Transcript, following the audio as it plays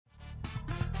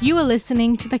You are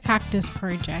listening to the Cactus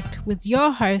Project with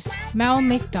your host, Mel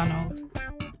McDonald.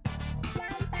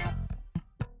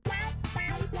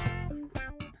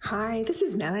 Hi, this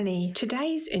is Melanie.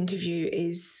 Today's interview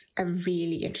is a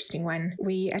really interesting one.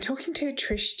 We are talking to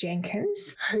Trish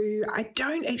Jenkins, who I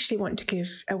don't actually want to give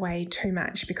away too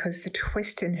much because the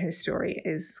twist in her story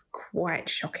is quite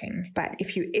shocking. But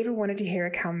if you ever wanted to hear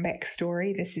a comeback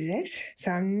story, this is it.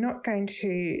 So I'm not going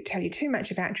to tell you too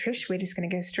much about Trish. We're just going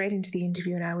to go straight into the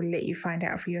interview and I will let you find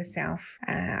out for yourself.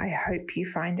 I hope you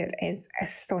find it as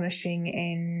astonishing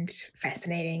and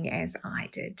fascinating as I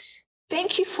did.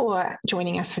 Thank you for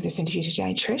joining us for this interview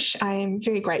today, Trish. I am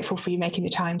very grateful for you making the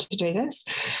time to do this.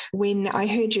 When I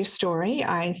heard your story,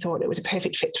 I thought it was a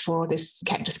perfect fit for this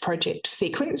Cactus Project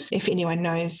sequence. If anyone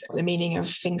knows the meaning of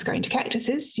things going to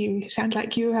cactuses, you sound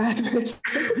like you are the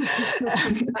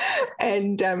person.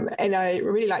 And I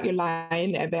really like your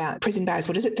line about prison bars.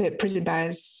 What is it? The prison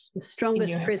bars? The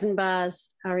strongest prison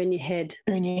bars are in your head.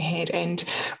 Are in your head. And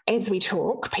as we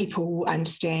talk, people will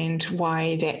understand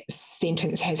why that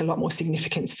sentence has a lot more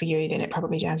significance for you than it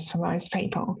probably does for most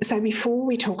people. So before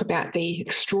we talk about the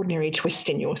extraordinary twist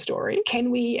in your story,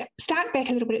 can we start back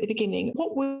a little bit at the beginning?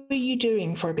 What were you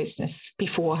doing for a business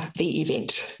before the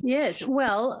event? Yes,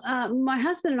 well, my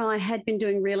husband and I had been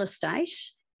doing real estate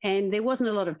and there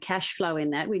wasn't a lot of cash flow in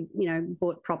that. We,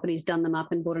 bought properties, done them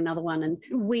up and bought another one. And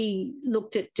we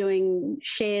looked at doing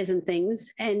shares and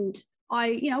things and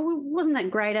I wasn't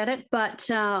that great at it, but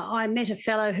I met a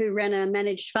fellow who ran a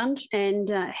managed fund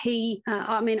and I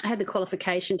had the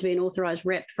qualification to be an authorised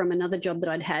rep from another job that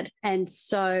I'd had. And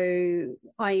so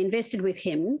I invested with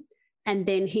him and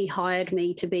then he hired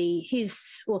me to be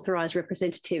his authorised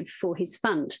representative for his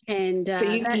fund. And so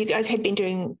you guys had been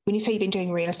doing, when you say you've been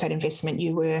doing real estate investment,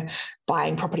 you were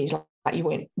buying properties like you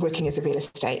weren't working as a real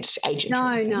estate agent?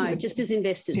 No, just as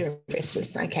investors. You're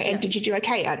investors, okay. Yeah. And did you do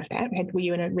okay out of that? Were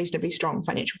you in a reasonably strong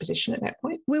financial position at that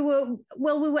point? We were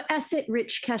asset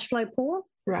rich, cash flow poor.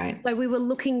 Right. So we were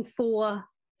looking for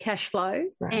cash flow,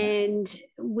 right. And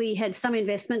we had some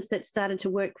investments that started to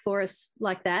work for us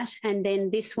like that. And then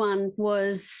this one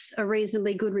was a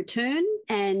reasonably good return.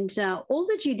 And all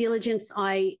the due diligence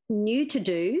I knew to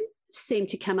do seemed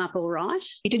to come up all right.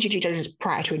 You did your due diligence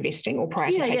prior to investing or prior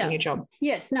to taking a job?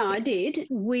 Yes, no, I did.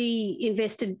 We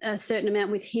invested a certain amount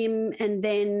with him and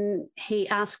then he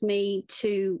asked me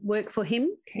to work for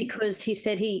him because he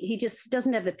said he just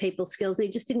doesn't have the people skills. He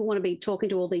just didn't want to be talking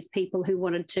to all these people who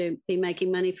wanted to be making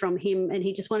money from him and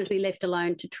he just wanted to be left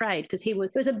alone to trade because it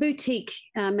was a boutique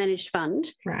managed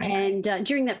fund. Right. And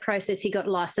during that process, he got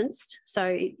licensed.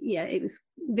 So, it was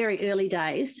very early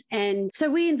days. And so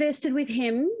we invested with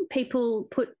him. People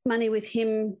put money with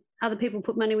him. Other people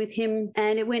put money with him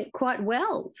and it went quite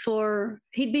well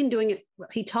he'd been doing it.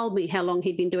 He told me how long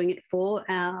he'd been doing it for.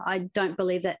 I don't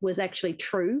believe that was actually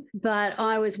true, but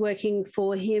I was working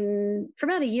for him for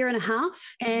about a year and a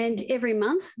half and every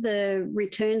month the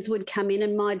returns would come in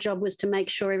and my job was to make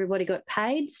sure everybody got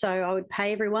paid. So I would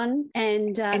pay everyone.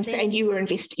 And you had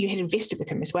invested with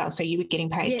him as well. So you were getting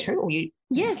paid too, or you?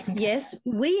 Yes.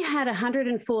 We had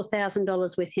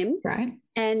 $104,000 with him. Right.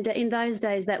 And in those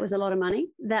days, that was a lot of money.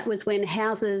 That was when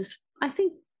houses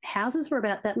were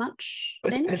about that much.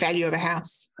 What was the value of a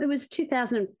house? It was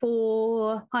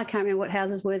 2004. I can't remember what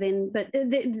houses were then, but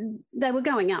they were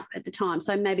going up at the time.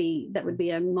 So maybe that would be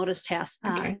a modest house.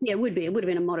 Okay. It would be. It would have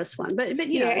been a modest one. But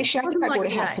actually, I think I bought a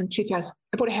house in 2000.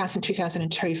 I bought a house in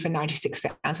 2002 for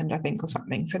 $96,000, I think, or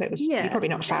something. So that was you're probably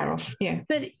not far off. Yeah.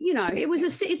 But it's a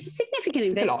significant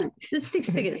investment. It's 6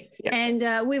 figures,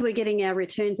 and we were getting our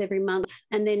returns every month,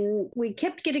 and then we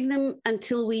kept getting them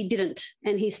until we didn't,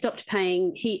 and he stopped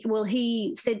paying.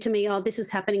 He said to me, "Oh, this is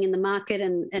happening in the market,"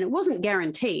 and it wasn't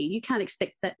guaranteed. You can't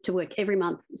expect that to work every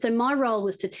month. So my role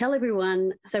was to tell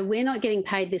everyone, so we're not getting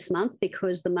paid this month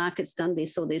because the market's done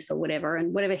this or whatever,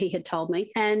 and whatever he had told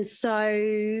me. And so,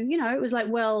 it was like,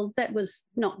 well, that was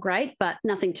not great, but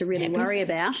nothing to really worry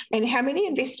about. And how many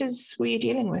investors were you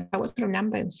dealing with? What sort of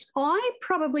numbers? How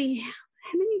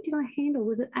many did I handle?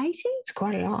 Was it 80? It's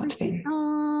quite a lot then.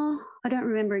 I don't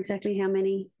remember exactly how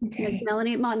many. Okay.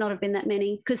 Melanie, it might not have been that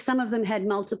many because some of them had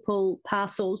multiple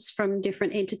parcels from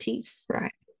different entities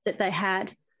that they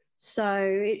had. So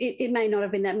it may not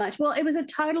have been that much. Well, it was a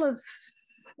total of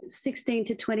 16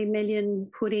 to 20 million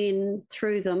put in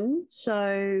through them.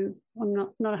 So I'm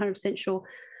not 100% sure.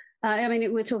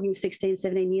 We're talking 16,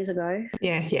 17 years ago.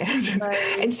 Yeah.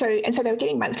 And so they were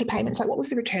getting monthly payments. Like, what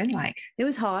was the return like? It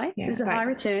was high. Yeah, it was a high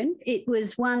return. It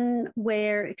was one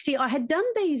where, I had done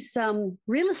these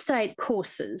real estate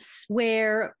courses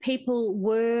where people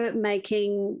were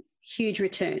making huge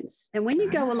returns. And when you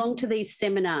go along to these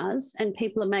seminars and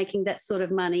people are making that sort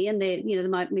of money, and they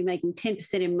might be making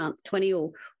 10% a month, 20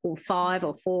 or 5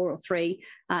 or 4 or 3,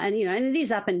 and it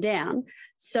is up and down.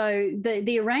 So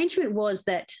the arrangement was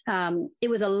that it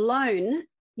was a loan.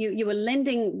 You were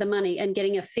lending the money and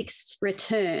getting a fixed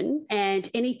return, and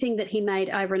anything that he made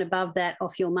over and above that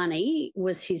off your money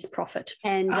was his profit.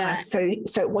 And so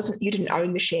it wasn't, you didn't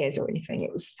own the shares or anything.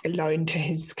 It was a loan to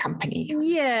his company.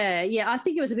 Yeah. I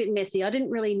think it was a bit messy. I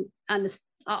didn't really understand.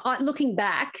 Looking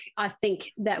back, I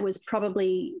think that was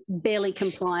probably barely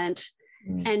compliant,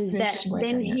 and that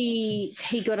then he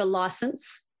got a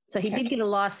license. So he did get a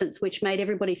license, which made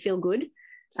everybody feel good.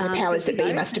 The powers that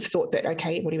be must have thought that,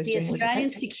 okay, what he was doing was okay. The Australian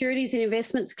Securities and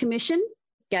Investments Commission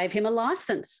gave him a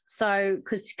license. So,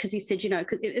 because he said,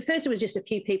 at first it was just a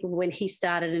few people when he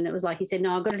started, and it was like, he said,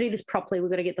 no, I've got to do this properly. We've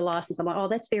got to get the license. I'm like, oh,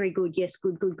 that's very good. Yes,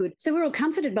 good. So we're all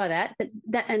comforted by that.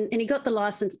 But and he got the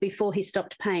license before he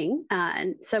stopped paying.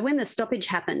 And so when the stoppage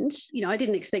happened, I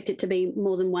didn't expect it to be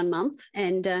more than 1 month.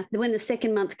 And when the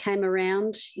second month came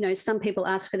around, some people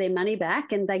asked for their money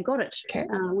back and they got it,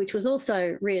 which was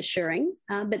also reassuring.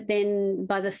 But then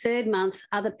by the third month,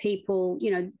 other people,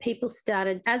 people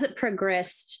started, as it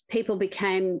progressed, people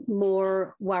became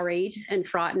more worried and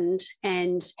frightened,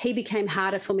 and he became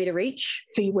harder for me to reach.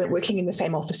 So you weren't working in the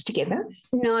same office together?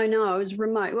 No, I was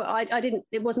remote. Well, I didn't,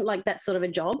 it wasn't like that sort of a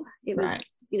job. It was,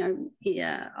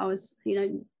 I was,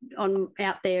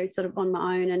 out there sort of on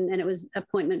my own, and it was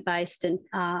appointment based. And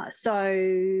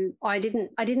so I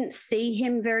didn't see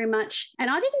him very much,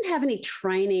 and I didn't have any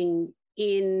training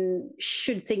in,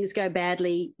 should things go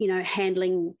badly,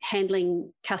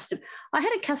 handling customer. I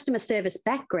had a customer service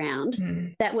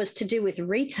background that was to do with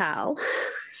retail.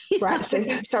 Right. So,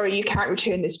 sorry, you can't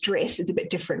return this dress is a bit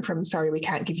different from, sorry, we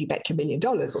can't give you back your $1 million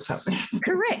or something.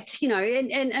 Correct.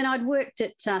 And I'd worked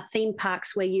at theme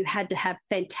parks where you had to have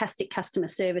fantastic customer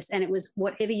service, and it was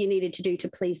whatever you needed to do to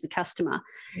please the customer.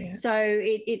 Yeah. So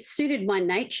it suited my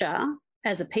nature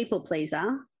as a people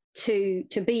pleaser to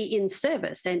be in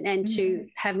service and to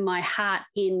have my heart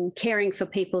in caring for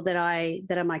people that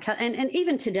are my and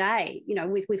even today,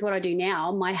 with what I do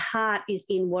now, my heart is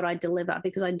in what I deliver,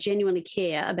 because I genuinely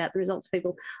care about the results of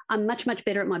people. I'm much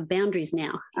better at my boundaries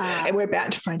now, and we're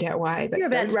about to find out why. You're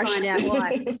about to find out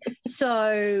why.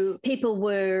 So people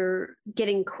were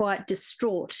getting quite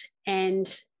distraught and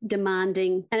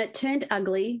demanding, and it turned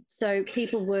ugly. So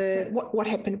people were. So what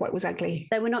happened? What was ugly?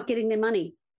 They were not getting their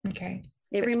money. Okay.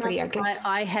 Every month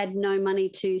I had no money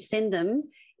to send them,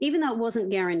 even though it wasn't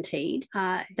guaranteed.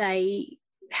 They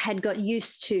had got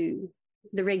used to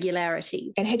the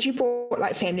regularity. And had you brought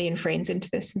like family and friends into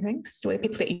this and things? Were there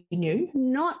people that you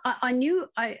knew? I knew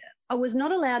I was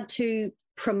not allowed to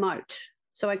promote,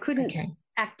 so I couldn't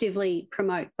actively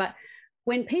promote. But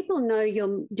when people know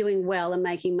you're doing well and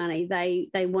making money,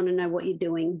 they want to know what you're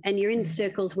doing. And you're in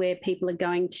circles where people are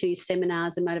going to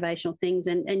seminars and motivational things.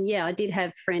 And I did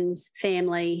have friends,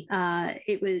 family.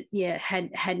 It was,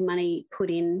 had money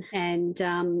put in,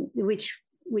 and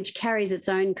which carries its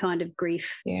own kind of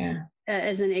grief. Yeah.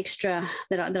 As an extra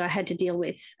that I had to deal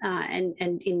with, and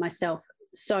in myself.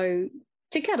 So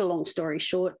to cut a long story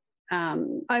short,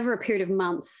 over a period of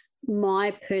months,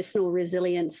 my personal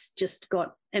resilience just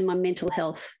got, and my mental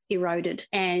health eroded,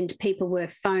 and people were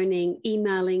phoning,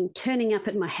 emailing, turning up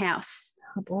at my house.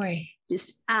 Oh boy.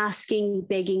 Just asking,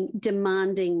 begging,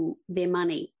 demanding their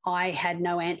money. I had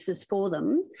no answers for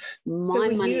them.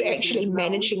 So were you actually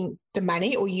managing the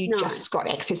money, or you just got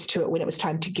access to it when it was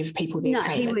time to give people their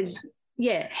payments?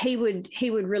 He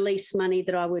would release money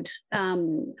that I would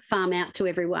farm out to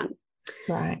everyone.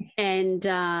 Right. And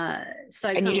and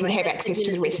you didn't have access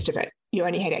to the rest of it. You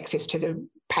only had access to the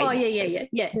payments. Oh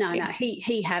yeah. No.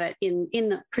 He had it in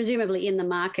the presumably in the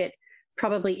market,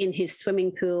 probably in his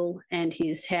swimming pool and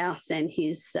his house and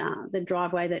his the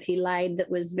driveway that he laid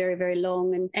that was very, very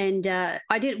long. And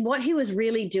I did what he was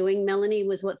really doing, Melanie,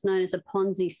 was what's known as a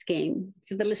Ponzi scheme.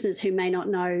 For the listeners who may not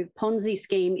know, Ponzi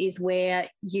scheme is where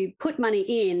you put money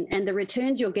in and the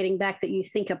returns you're getting back that you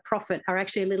think are profit are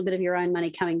actually a little bit of your own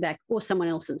money coming back, or someone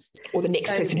else's. Or the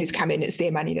next person who's come in, it's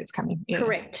their money that's coming. Yeah.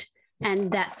 Correct.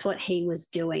 And that's what he was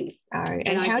doing. Oh,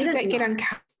 and how did that get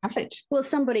uncovered? Well,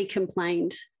 somebody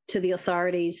complained to the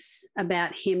authorities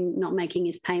about him not making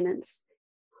his payments.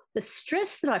 The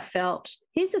stress that I felt,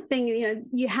 here's the thing,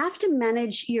 you have to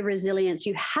manage your resilience.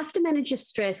 You have to manage your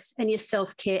stress and your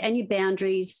self-care and your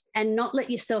boundaries, and not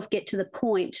let yourself get to the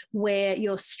point where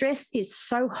your stress is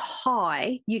so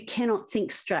high you cannot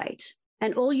think straight.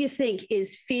 And all you think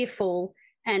is fearful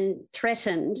and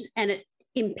threatened, and it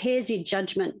impairs your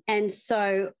judgment. And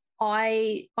so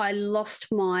I lost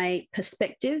my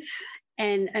perspective,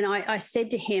 And I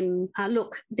said to him,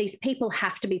 look, these people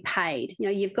have to be paid. You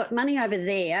know, you've got money over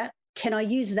there. Can I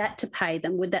use that to pay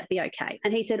them? Would that be okay?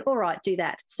 And he said, all right, do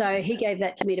that. So he gave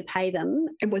that to me to pay them.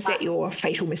 And was that your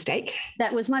fatal mistake?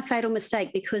 That was my fatal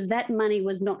mistake, because that money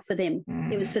was not for them.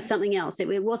 It was for something else.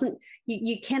 It wasn't,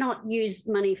 you cannot use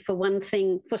money for one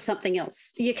thing for something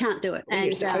else. You can't do it. When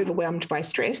you're just overwhelmed by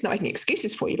stress, not making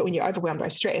excuses for you, but when you're overwhelmed by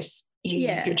stress,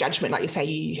 your judgment, like you say,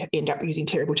 you end up using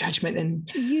terrible judgment. And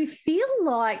you feel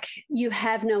like you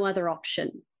have no other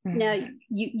option. Now,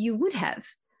 you would have.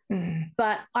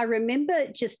 But I remember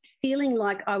just feeling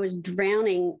like I was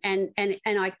drowning, and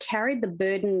I carried the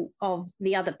burden of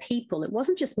the other people. It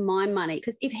wasn't just my money,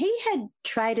 because if he had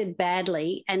traded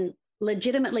badly and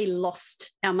legitimately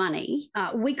lost our money,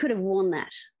 we could have worn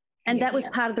that. And that was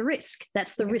part of the risk.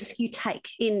 That's the risk you take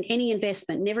in any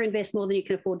investment. Never invest more than you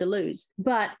can afford to lose.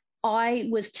 But I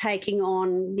was taking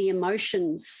on the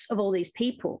emotions of all these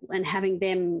people and having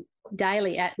them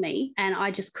daily at me, and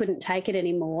I just couldn't take it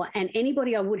anymore. And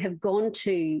anybody I would have gone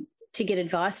to get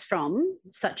advice from,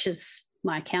 such as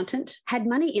my accountant, had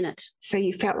money in it. So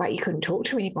you felt like you couldn't talk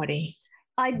to anybody?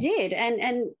 I did.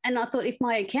 And I thought, if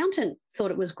my accountant thought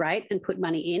it was great and put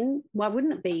money in, why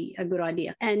wouldn't it be a good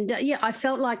idea? And I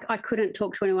felt like I couldn't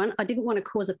talk to anyone. I didn't want to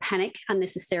cause a panic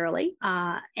unnecessarily.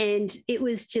 And it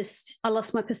was just, I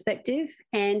lost my perspective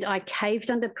and I caved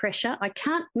under pressure.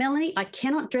 Melanie, I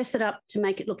cannot dress it up to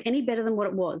make it look any better than what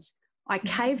it was. I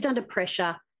caved under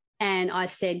pressure. And I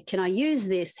said, can I use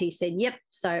this? He said, yep.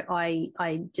 So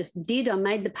I just did. I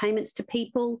made the payments to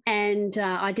people, and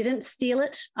I didn't steal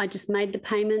it. I just made the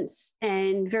payments.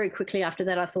 And very quickly after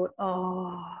that, I thought,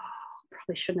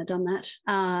 probably shouldn't have done that.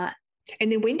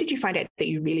 And then when did you find out that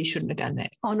you really shouldn't have done that?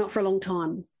 Oh, not for a long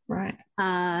time. Right.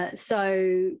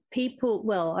 So people,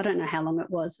 well, I don't know how long it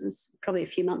was. It was probably a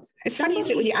few months. It's funny,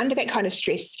 isn't it? When you're under that kind of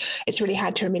stress, it's really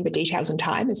hard to remember details and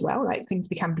time as well. Like things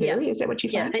become blurry. Is that what you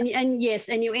find? Yeah, and yes,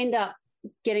 and you end up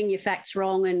getting your facts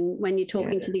wrong. And when you're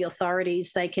talking to the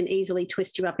authorities, they can easily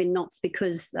twist you up in knots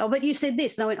because, but you said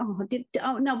this. And I went,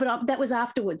 that was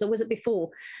afterwards, or was it before?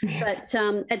 Yeah. But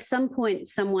at some point,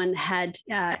 someone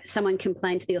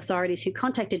complained to the authorities, who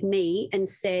contacted me and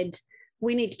said,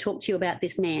 we need to talk to you about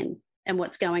this man and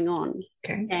what's going on.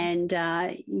 Okay. And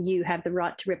you have the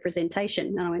right to representation.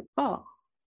 And I went, oh,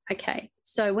 okay.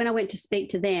 So when I went to speak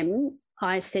to them,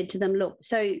 I said to them, look,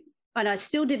 and I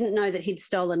still didn't know that he'd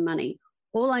stolen money.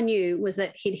 All I knew was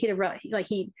that he'd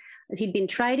he'd been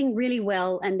trading really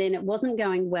well, and then it wasn't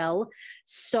going well.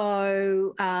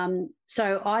 So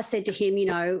I said to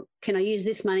him, can I use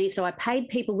this money? So I paid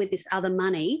people with this other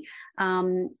money.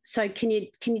 So can you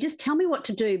just tell me what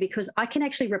to do, because I can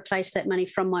actually replace that money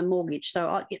from my mortgage.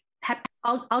 So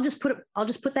I'll just put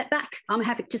that back. I'm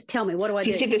happy. Just tell me, what do I do?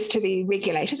 You said this to the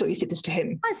regulators, or you said this to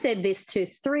him? I said this to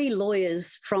 3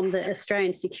 lawyers from the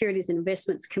Australian Securities and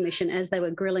Investments Commission as they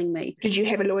were grilling me. Did you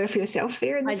have a lawyer for yourself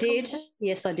there? I did.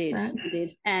 Yes, I did. Right. I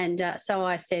did. And so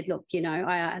I said, look,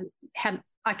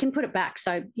 I can put it back.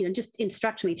 So, just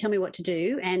instruct me, tell me what to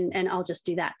do, and I'll just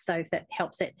do that. So if that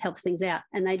helps things out.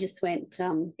 And they just went,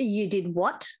 you did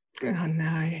what? Oh,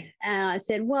 no. And I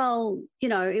said, well,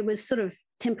 it was sort of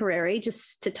temporary,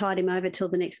 just to tide him over till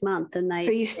the next month. And So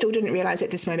you still didn't realise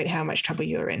at this moment how much trouble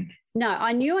you were in? No,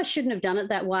 I knew I shouldn't have done it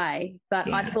that way.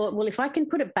 But I thought, well, if I can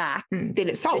put it back. Then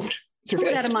it's solved. Pull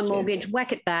it out of my mortgage,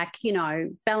 whack it back,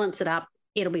 balance it up,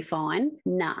 it'll be fine.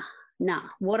 Nah.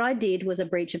 What I did was a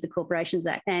breach of the Corporations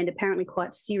Act, and apparently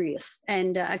quite serious.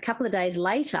 And a couple of days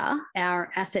later,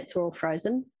 our assets were all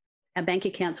frozen. Our bank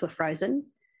accounts were frozen.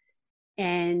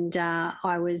 And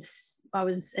I was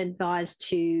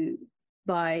advised it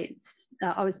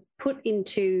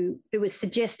was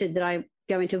suggested that I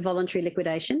go into voluntary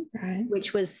liquidation, right,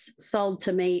 which was sold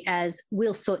to me as,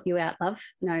 we'll sort you out, love.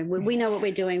 No, we know what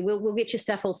we're doing. We'll get your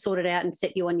stuff all sorted out and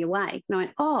set you on your way. And I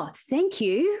went, oh, thank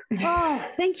you. Oh,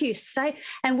 thank you.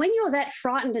 And when you're that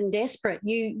frightened and desperate,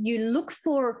 you look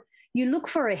for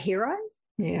a hero.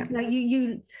 Yeah.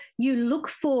 You look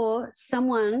for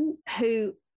someone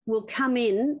who will come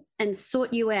in and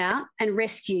sort you out and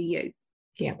rescue you.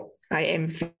 Yeah, I am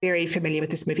very familiar with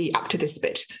this movie up to this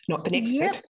bit, not the next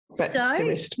bit, but the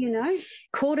rest.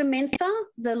 Corda Mentha,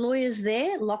 the lawyers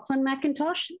there, Lachlan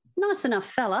McIntosh, nice enough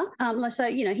fella. So,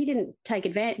 he didn't take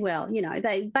advantage. Well,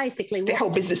 they basically... Their whole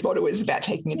business model was about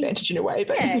taking advantage in a way.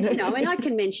 But, and I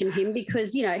can mention him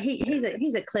because,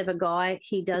 he's a clever guy.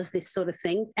 He does this sort of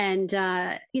thing. And,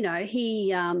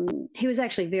 he was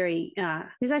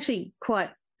actually quite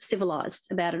civilized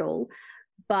about it all.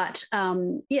 But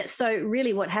so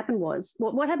really what happened was,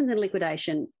 what happens in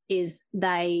liquidation is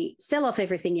they sell off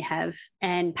everything you have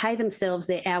and pay themselves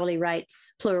their hourly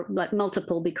rates, like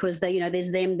multiple, because they,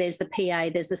 there's them, there's the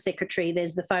PA, there's the secretary,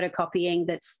 there's the photocopying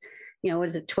that's, what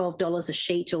is it, $12 a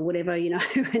sheet or whatever,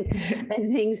 and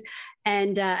things.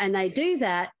 And they do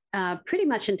that pretty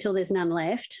much until there's none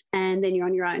left, and then you're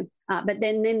on your own. But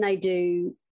then they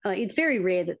do, it's very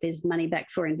rare that there's money back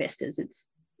for investors. It's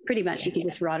pretty much you can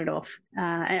just write it off.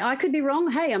 I could be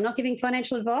wrong. Hey, I'm not giving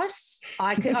financial advice.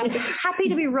 I'm happy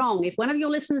to be wrong. If one of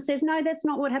your listeners says, no, that's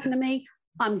not what happened to me,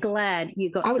 I'm glad you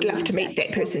got. I would love to meet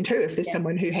that person too if there's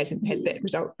someone who hasn't had that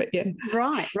result. But yeah.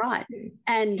 Right.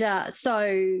 And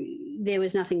so there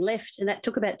was nothing left, and that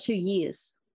took about 2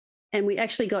 years. And we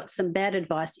actually got some bad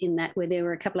advice in that, where there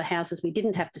were a couple of houses we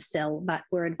didn't have to sell but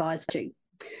were advised to.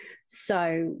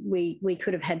 So we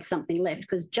could have had something left,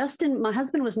 because Justin, my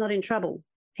husband, was not in trouble.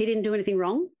 He didn't do anything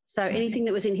wrong. So anything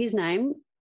that was in his name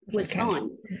was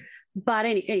fine. But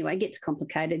anyway, it gets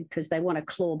complicated because they want to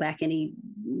claw back any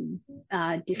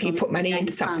dishonest. You put money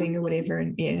into something or whatever,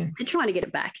 and they're trying to get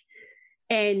it back.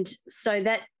 And so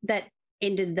that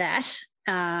ended that.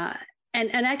 And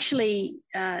actually,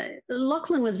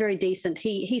 Lachlan was very decent.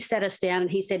 He sat us down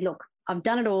and he said, look, I've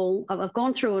done it all. I've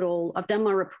gone through it all. I've done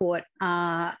my report,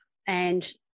 and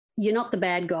you're not the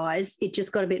bad guys. It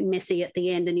just got a bit messy at the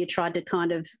end, and you tried to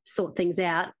kind of sort things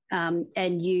out,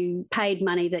 and you paid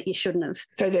money that you shouldn't have.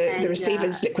 So the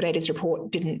receiver's liquidators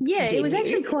report didn't. Yeah, it was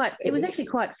actually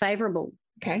quite favourable.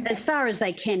 Okay, as far as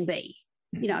they can be,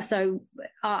 So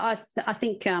I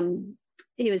think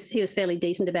he was fairly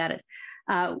decent about it.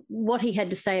 What he had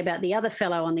to say about the other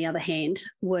fellow, on the other hand,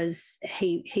 was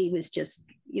he just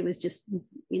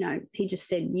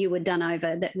said, you were done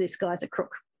over, that this guy's a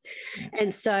crook.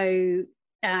 And so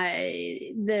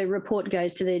the report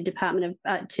goes to the Department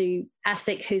of to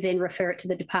ASIC, who then refer it to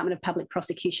the Department of Public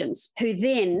Prosecutions, who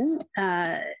then,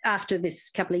 after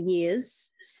this couple of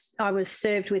years, I was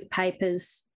served with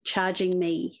papers charging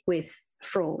me with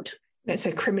fraud. That's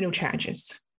criminal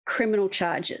charges. Criminal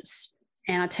charges.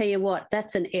 And I tell you what,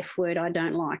 that's an F word I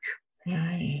don't like.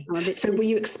 No. So were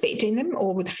you expecting them,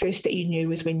 or were the first that you knew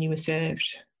was when you were served?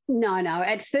 No.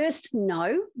 At first,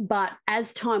 no. But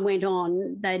as time went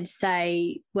on, they'd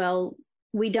say, well,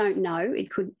 we don't know. It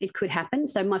could happen.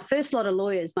 So my first lot of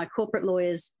lawyers, my corporate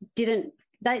lawyers, didn't.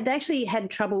 They actually had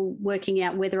trouble working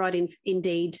out whether I'd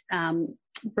indeed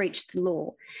breached the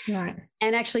law. Right.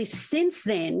 And actually, since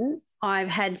then, I've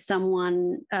had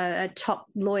someone, a top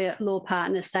law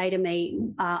partner, say to me,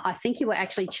 I think you were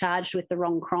actually charged with the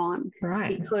wrong crime.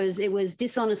 Right. Because it was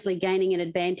dishonestly gaining an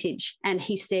advantage. And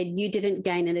he said, you didn't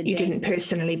gain an advantage. You didn't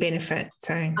personally benefit.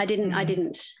 So I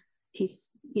didn't.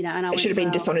 He's, and I it should have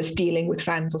been dishonest dealing with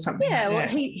funds or something. Yeah, like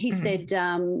well, he said,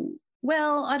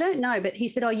 well, I don't know. But he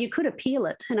said, you could appeal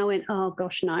it. And I went, oh,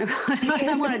 gosh, no. I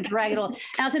don't want to drag it all.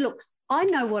 And I said, look, I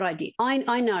know what I did.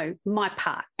 I know my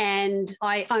part, and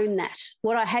I own that.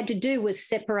 What I had to do was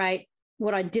separate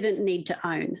what I didn't need to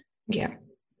own. Yeah.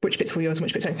 Which bits were yours and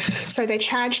which bits weren't. So they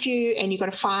charged you and you got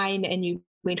a fine and you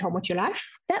went on with your life?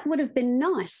 That would have been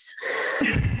nice.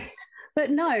 But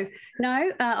no,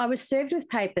 I was served with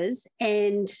papers,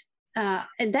 and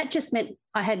that just meant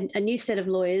I had a new set of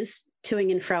lawyers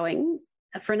toing and froing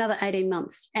for another 18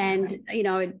 months. And,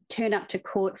 I'd turn up to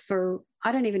court for,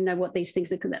 I don't even know what these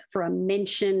things are, for a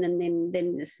mention, and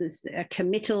then this is a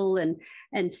committal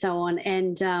and so on.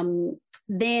 And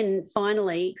then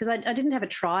finally, because I didn't have a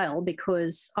trial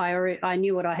because I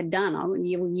knew what I had done. I went,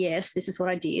 yes, this is what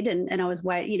I did. And I was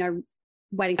waiting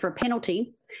for a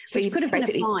penalty, so which could have been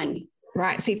a fine.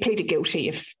 Right. So you pleaded guilty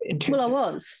I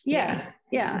was. Yeah.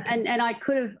 And I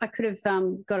could have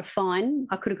got a fine.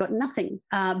 I could have got nothing.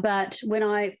 But when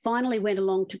I finally went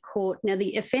along to court, now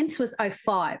the offence was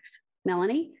 2005,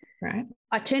 Melanie. Right.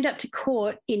 I turned up to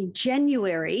court in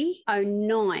January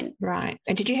 2009. Right.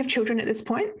 And did you have children at this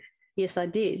point? Yes, I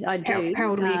did. I do.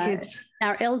 How old were your kids?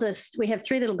 Our eldest, we have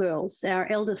 3 little girls. Our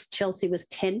eldest, Chelsea, was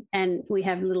 10, and we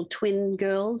have little twin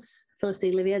girls, Felicity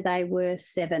and Olivia. They were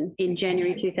 7 in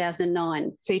January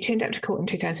 2009. So you turned up to court in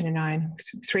 2009,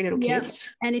 3 little kids.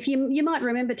 And if you might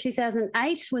remember,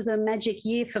 2008 was a magic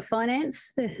year for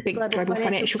finance, the big global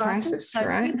financial crisis, so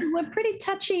right? We were pretty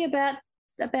touchy about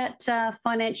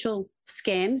financial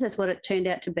scams, as what it turned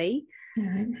out to be.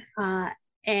 Mm-hmm.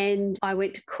 And I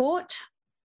went to court.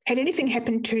 Had anything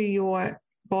happened to your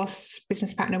boss,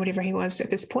 business partner, whatever he was at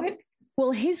this point?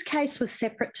 Well, his case was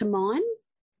separate to mine.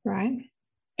 Right.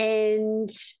 And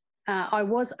I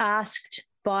was asked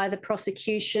by the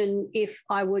prosecution if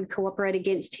I would cooperate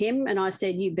against him, and I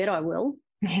said, you bet I will.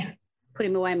 Yeah. Put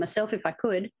him away myself if I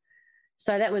could.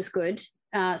 So that was good.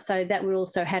 So that would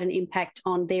also had an impact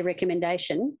on their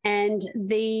recommendation. And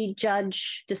the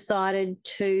judge decided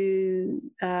to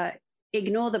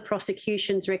ignore the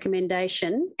prosecution's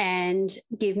recommendation and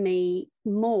give me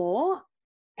more,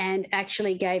 and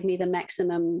actually gave me the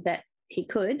maximum that he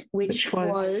could, which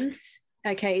was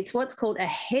okay, it's what's called a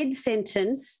head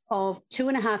sentence of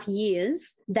 2.5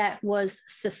 years that was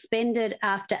suspended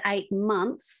after 8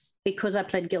 months because I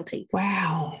pled guilty.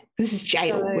 Wow. This is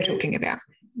jail we're talking about.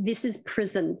 This is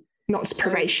prison. Not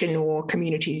probation or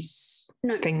communities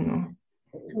thing.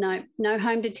 No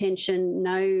home detention,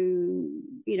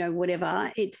 no,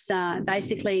 whatever. It's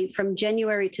basically from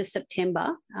January to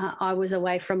September, I was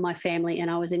away from my family and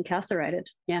I was incarcerated.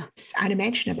 Yeah. It's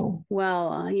unimaginable.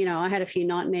 Well, I had a few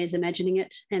nightmares imagining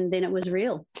it, and then it was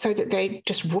real. So that they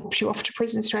just whooped you off to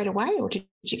prison straight away, or did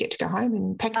you get to go home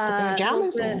and pack your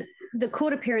pajamas? The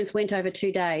court appearance went over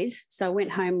 2 days, so I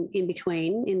went home in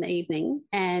between in the evening,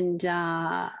 and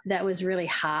that was really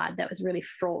hard. That was really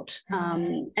fraught.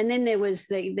 And then there was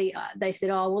they said,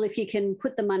 oh, well, if you can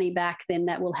put the money back, then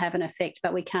that will have an effect,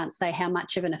 but we can't say how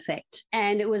much of an effect.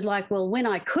 And it was like, well, when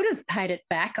I could have paid it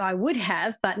back, I would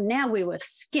have, but now we were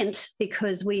skint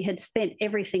because we had spent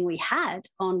everything we had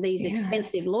on these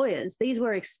expensive lawyers. These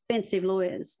were expensive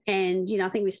lawyers. And, I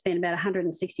think we spent about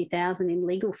 $160,000 in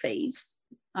legal fees.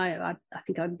 I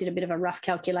think I did a bit of a rough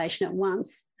calculation at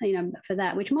once, for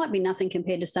that, which might be nothing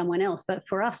compared to someone else, but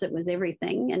for us it was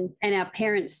everything. And our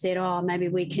parents said, oh, maybe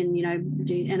we can,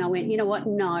 do. And I went, you know what?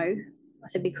 No. I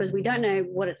said, because we don't know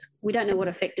what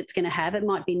effect it's going to have. It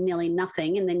might be nearly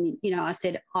nothing. And then, I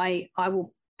said, I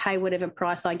will pay whatever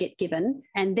price I get given,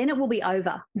 and then it will be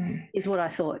over, is what I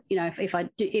thought.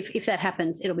 If that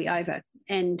happens, it'll be over.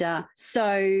 And I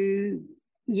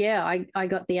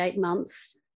got the 8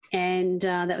 months. And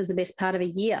that was the best part of a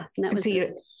year. And so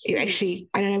you actually,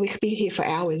 I don't know, we could be here for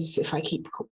hours if I keep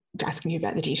asking you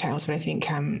about the details, but I think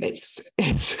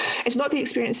it's not the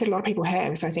experience that a lot of people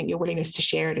have. So I think your willingness to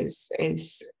share it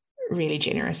is really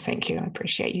generous. Thank you. I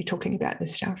appreciate you talking about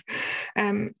this stuff.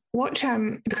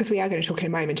 Because we are going to talk in a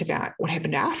moment about what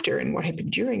happened after and what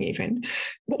happened during even.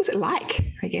 What was it like,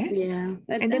 I guess? Yeah.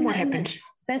 And then what happened?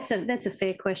 That's a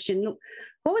fair question. Look,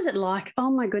 what was it like?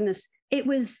 Oh, my goodness. It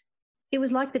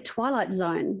was like the Twilight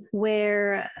Zone,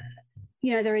 where,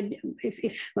 probably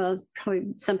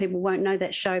some people won't know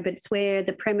that show, but it's where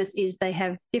the premise is they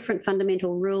have different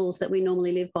fundamental rules that we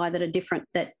normally live by that are different,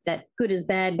 that good is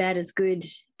bad, bad is good,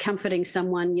 comforting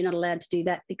someone, you're not allowed to do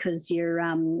that because you're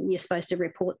supposed to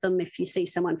report them if you see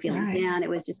someone feeling down. It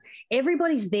was just,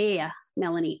 everybody's there,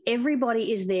 Melanie.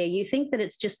 Everybody is there. You think that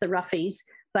it's just the roughies,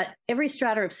 but every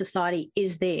strata of society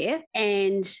is there.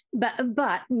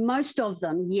 But most of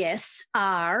them, yes,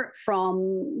 are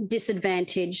from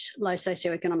disadvantaged, low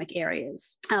socioeconomic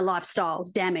areas,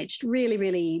 lifestyles damaged, really,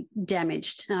 really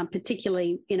damaged,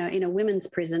 particularly, in a women's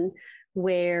prison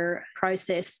where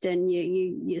processed, and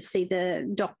you see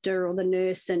the doctor or the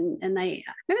nurse and they,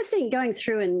 I remember going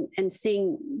through and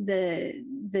seeing the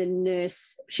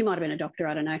nurse, she might have been a doctor,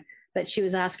 I don't know, but she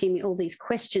was asking me all these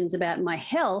questions about my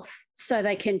health so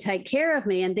they can take care of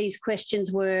me. And these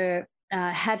questions were,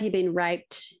 have you been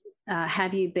raped?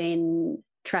 Have you been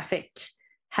trafficked?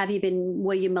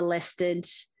 Were you molested?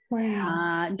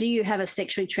 Wow. Do you have a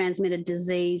sexually transmitted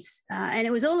disease? And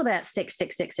it was all about sex,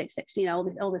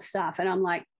 all this stuff. And I'm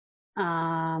like,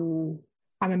 I'm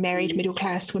a married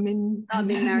middle-class woman. I've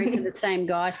been married to the same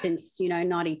guy since,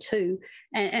 92.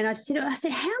 And I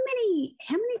said, how many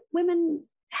women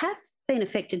have been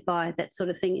affected by that sort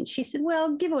of thing? And she said,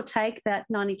 well, give or take about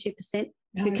 92%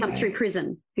 who come through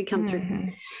prison,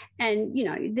 And,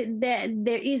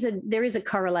 there is a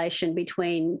correlation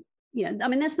between,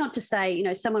 that's not to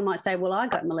say, someone might say, well, I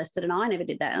got molested and I never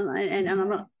did that. And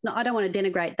I don't want to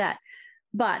denigrate that,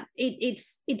 but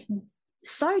it's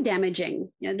so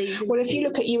damaging. Well, if you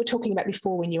look at, you were talking about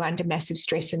before when you were under massive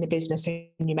stress in the business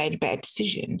and you made a bad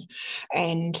decision.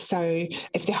 And so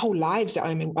if their whole lives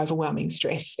are overwhelming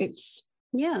stress, it's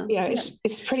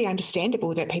pretty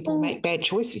understandable that people make bad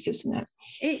choices, isn't it?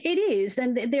 It is.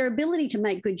 And their ability to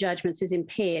make good judgments is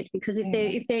impaired, because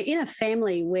if they're in a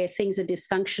family where things are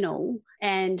dysfunctional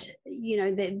and,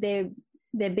 they're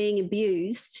being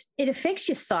abused, it affects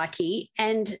your psyche,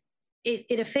 and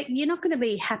you're not going to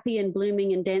be happy and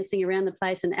blooming and dancing around the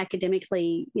place and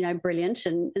academically, brilliant.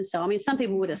 And so, some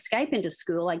people would escape into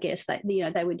school, I guess,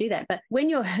 they would do that. But when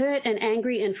you're hurt and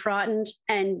angry and frightened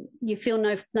and you feel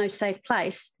no safe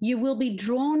place, you will be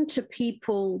drawn to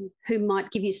people who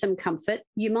might give you some comfort.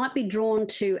 You might be drawn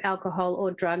to alcohol or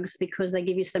drugs because they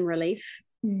give you some relief,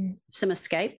 some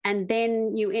escape. And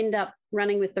then you end up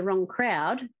running with the wrong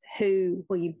crowd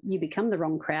you become the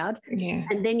wrong crowd. Yeah.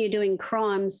 And then you're doing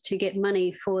crimes to get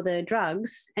money for the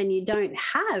drugs, and you don't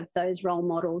have those role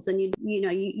models, and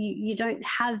you don't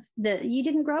have you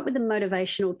didn't grow up with the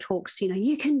motivational talks,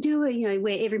 you can do it,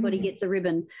 where everybody gets a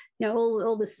ribbon,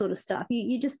 all this sort of stuff.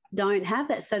 You just don't have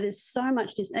that. So there's so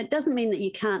much, it doesn't mean that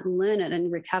you can't learn it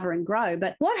and recover and grow.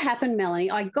 But what happened, Melanie,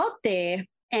 I got there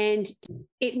and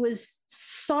it was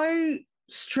so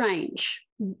strange.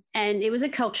 And it was a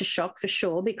culture shock for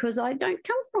sure, because I don't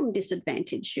come from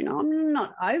disadvantage. I'm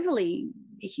not overly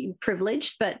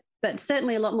privileged, but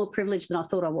certainly a lot more privileged than I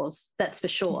thought I was. That's for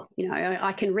sure.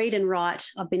 I can read and write.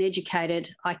 I've been educated.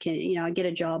 I can, I get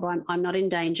a job. I'm not in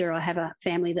danger. I have a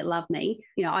family that love me.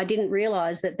 I didn't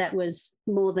realize that was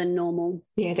more than normal.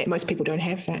 Yeah, that most people don't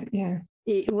have that. Yeah.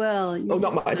 Well,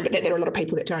 not most, but there are a lot of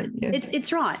people that don't. Yeah.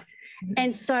 It's right.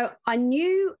 And so I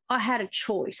knew I had a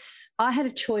choice. I had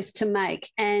a choice to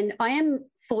make. And I am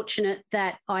fortunate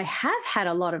that I have had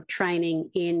a lot of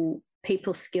training in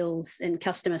people skills and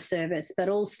customer service, but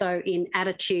also in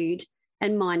attitude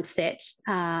and mindset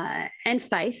and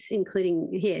faith,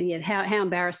 including, how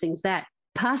embarrassing is that?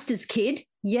 Pastor's kid.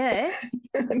 Yeah.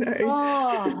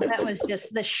 Oh, that was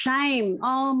just the shame.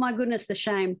 Oh my goodness, the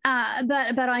shame.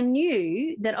 But I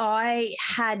knew that I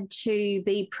had to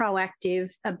be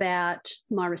proactive about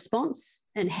my response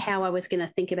and how I was going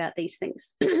to think about these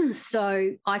things.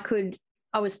 So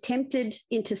I was tempted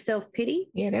into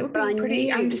self-pity. Yeah, that would be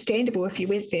pretty understandable if you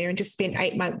went there and just spent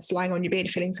 8 months lying on your bed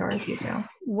feeling sorry for yourself.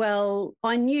 Well,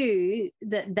 I knew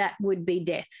that would be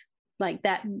death. Like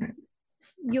that.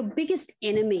 Your biggest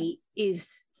enemy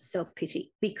is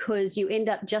self-pity, because you end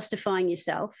up justifying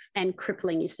yourself and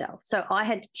crippling yourself. So I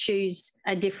had to choose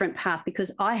a different path,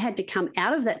 because I had to come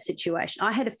out of that situation.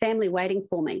 I had a family waiting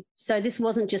for me. So this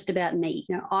wasn't just about me.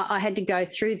 I had to go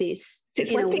through this. So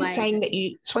it's one thing saying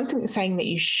that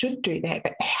you should do that,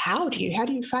 but how do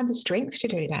you find the strength to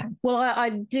do that? Well, I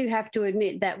do have to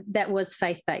admit that was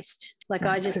faith-based. Like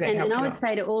I would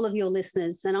say to all of your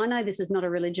listeners, and I know this is not a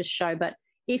religious show, but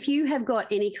if you have got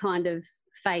any kind of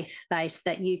faith base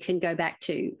that you can go back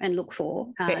to and look for,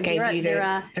 there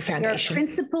are foundation.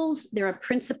 There are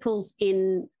principles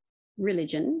in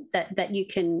religion that you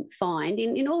can find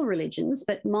in all religions,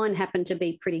 but mine happened to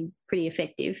be pretty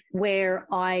effective, where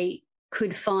I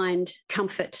could find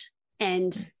comfort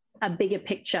and a bigger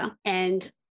picture,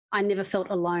 and I never felt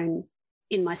alone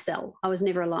in my cell. I was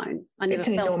never alone. I never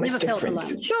felt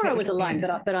alone. Sure, I was alone,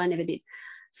 but I never did.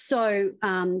 So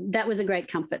that was a great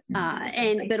comfort,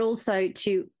 but also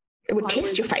it would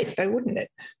test your faith, though, wouldn't it?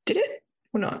 Did it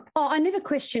or not? Oh, I never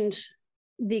questioned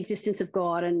the existence of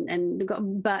God and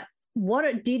God, but what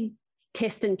it did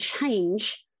test and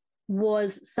change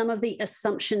was some of the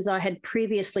assumptions I had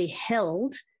previously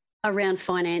held around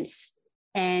finance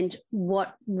and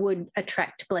what would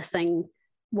attract blessing,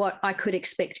 what I could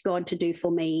expect God to do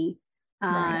for me.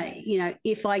 Right.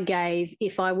 If I gave,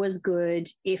 if I was good,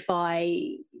 if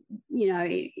I,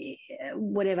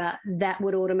 whatever, that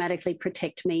would automatically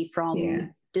protect me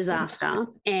from disaster.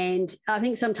 And I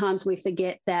think sometimes we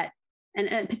forget that,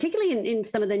 and particularly in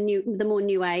some of the more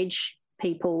new age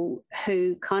people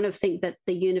who kind of think that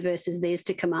the universe is theirs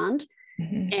to command.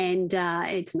 Mm-hmm. And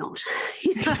it's not.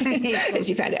 As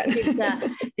you found out.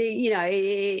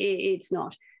 It's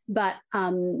not. But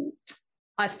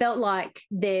I felt like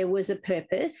there was a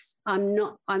purpose. I'm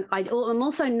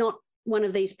also not one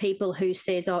of these people who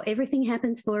says, "Oh, everything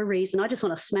happens for a reason." I just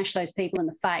want to smash those people in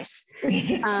the face.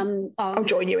 I'll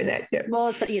join you in that. Yeah.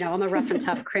 Well, so, I'm a rough and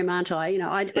tough crim, aren't I?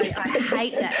 I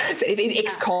hate that. So these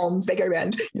ex-cons, they go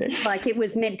around. Like it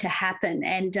was meant to happen,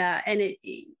 and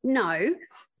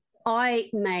I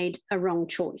made a wrong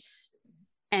choice,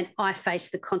 and I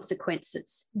faced the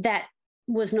consequences. That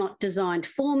was not designed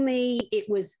for me. It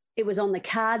was on the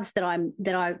cards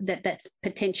that's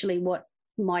potentially what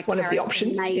my one of the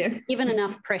options. Given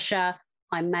enough pressure,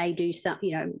 I may do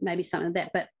something, maybe something like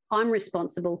that, but I'm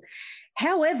responsible.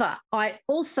 However, I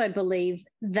also believe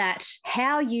that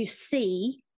how you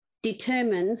see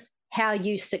determines how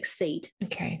you succeed.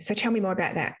 Okay, so tell me more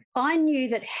about that. I knew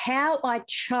that how I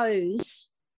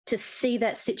chose to see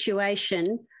that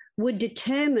situation would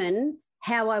determine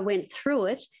how I went through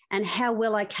it and how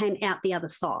well I came out the other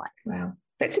side. Wow,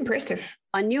 that's impressive.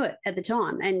 I knew it at the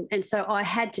time. And so I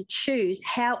had to choose,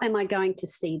 how am I going to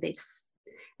see this?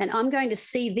 And I'm going to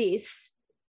see this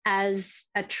as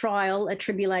a trial, a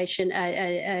tribulation,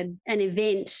 an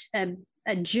event,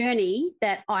 a journey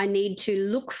that I need to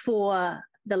look for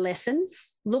the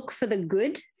lessons, look for the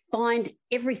good, find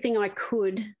everything I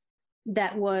could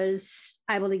that was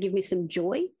able to give me some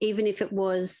joy, even if it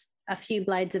was a few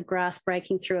blades of grass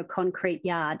breaking through a concrete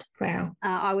yard. Wow.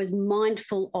 I was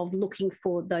mindful of looking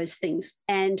for those things.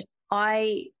 And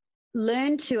I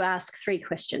learned to ask 3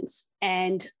 questions.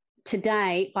 And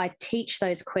today I teach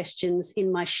those questions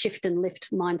in my Shift and Lift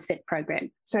mindset program.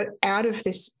 So out of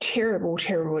this terrible,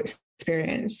 terrible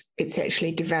experience, you've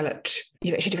actually developed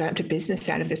a business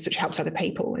out of this, which helps other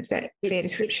people. Is that a fair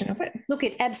description of it? Look,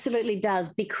 it absolutely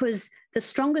does, because the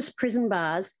strongest prison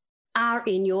bars are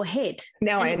in your head.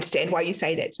 Now I understand why you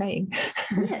say that saying.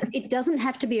 Yeah, it doesn't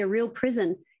have to be a real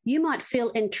prison. You might feel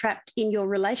entrapped in your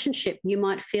relationship. You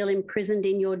might feel imprisoned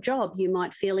in your job. You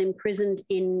might feel imprisoned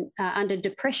in under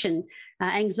depression,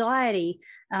 anxiety,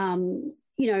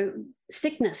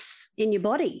 sickness in your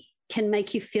body can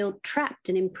make you feel trapped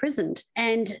and imprisoned.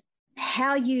 And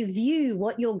how you view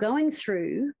what you're going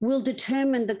through will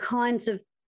determine the kinds of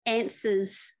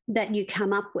answers that you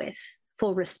come up with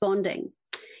for responding.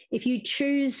 If you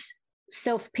choose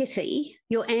self-pity,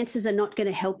 your answers are not going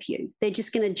to help you. They're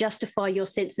just going to justify your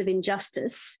sense of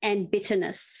injustice and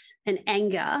bitterness and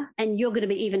anger, and you're going to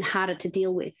be even harder to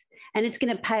deal with. And it's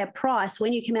going to pay a price.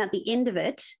 When you come out the end of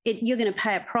it, you're going to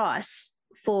pay a price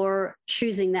for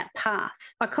choosing that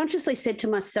path. I consciously said to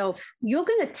myself, you're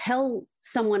going to tell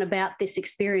someone about this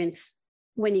experience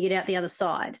when you get out the other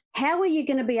side. How are you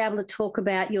going to be able to talk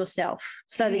about yourself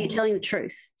so that you're telling the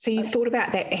truth? So you thought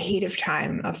about that ahead of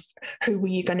time, of who were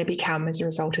you going to become as a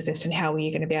result of this, and how were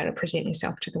you going to be able to present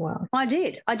yourself to the world? I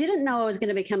did. I didn't know I was going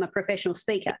to become a professional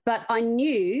speaker, but I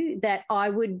knew that I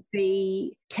would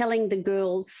be telling the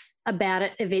girls about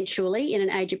it eventually in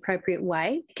an age-appropriate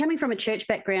way. Coming from a church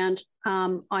background,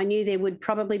 I knew there would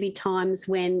probably be times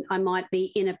when I might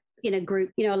be in a group,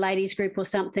 a ladies group or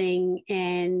something,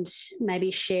 and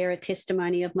maybe share a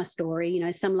testimony of my story.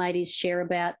 Some ladies share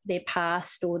about their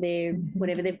past or their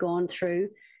whatever they've gone through.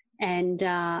 And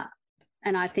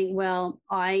I think, well,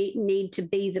 I need to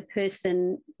be the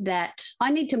person that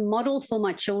I need to model for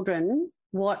my children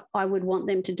what I would want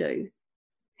them to do,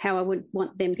 how I would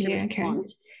want them to respond.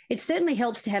 Okay. It certainly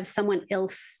helps to have someone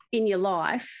else in your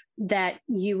life that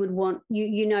you would want,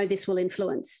 this will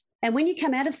influence. And when you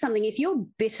come out of something, if you're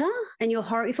bitter and you're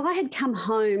horrible, if I had come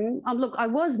home, look, I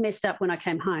was messed up when I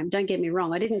came home. Don't get me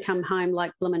wrong. I didn't come home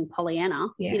like bloomin' Pollyanna.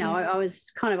 Yeah. I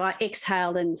was I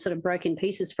exhaled and sort of broke in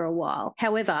pieces for a while.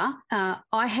 However,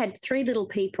 I had 3 little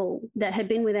people that had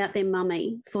been without their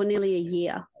mummy for nearly a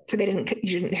year. So you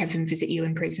didn't have them visit you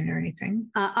in prison or anything?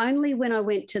 Only when I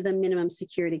went to the minimum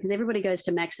security, because everybody goes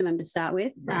to maximum to start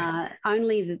with. Right.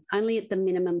 Only at the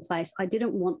minimum place. I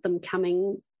didn't want them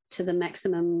coming to the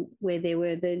maximum where there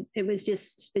were it was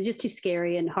just too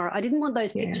scary and horror. I didn't want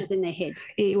those pictures in their head.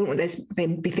 Yeah, you wouldn't want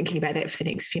them be thinking about that for the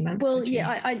next few months. Well,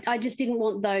 yeah, I just didn't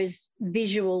want those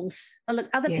visuals. Look,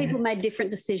 other people made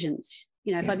different decisions.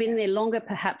 If I'd been there longer,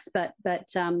 perhaps, but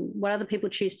what other people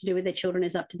choose to do with their children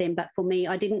is up to them. But for me,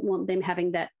 I didn't want them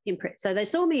having that imprint. So they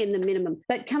saw me in the minimum.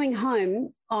 But coming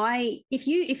home, if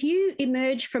you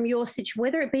emerge from your situation,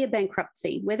 whether it be a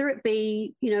bankruptcy, whether it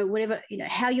be, whatever,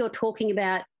 how you're talking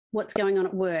about what's going on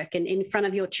at work and in front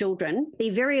of your children, be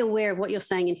very aware of what you're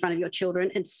saying in front of your children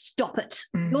and stop it.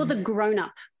 You're the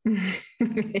grown-up.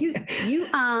 You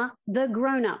are the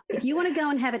grown-up. If you want to go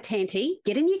and have a tanty,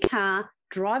 get in your car,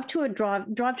 drive to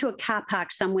a car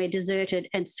park somewhere deserted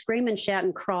and scream and shout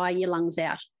and cry your lungs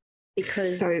out.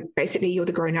 Because so basically you're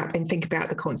the grown-up and think about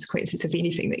the consequences of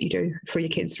anything that you do for your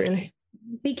kids, really.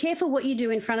 Be careful what you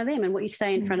do in front of them and what you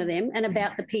say in front of them and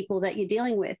about the people that you're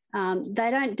dealing with. They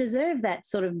don't deserve that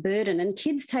sort of burden, and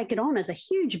kids take it on as a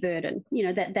huge burden,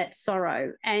 that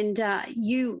sorrow. And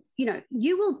you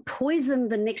will poison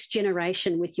the next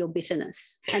generation with your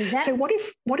bitterness. And so what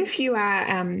if you are,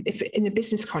 if in the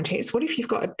business context, what if you've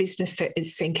got a business that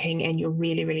is sinking and you're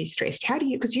really, really stressed? How do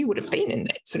you, because you would have been in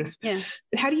that sort of,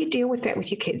 how do you deal with that with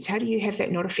your kids? How do you have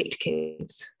that not affect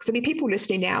kids? Because people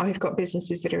listening now who've got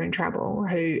businesses that are in trouble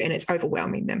and it's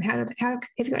overwhelming them. How have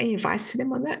you got any advice for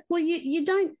them on that? Well,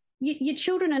 your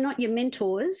children are not your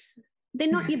mentors.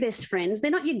 They're not your best friends. They're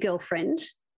not your girlfriend.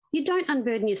 You don't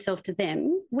unburden yourself to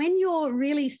them. When you're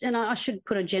really, and I should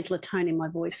put a gentler tone in my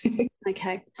voice.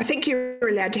 Okay. I think you're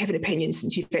allowed to have an opinion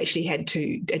since you've actually had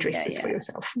to address this for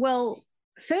yourself. Well,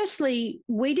 firstly,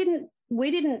 we didn't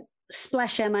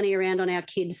splash our money around on our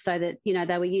kids so that,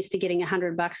 they were used to getting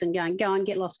 $100 and going, go and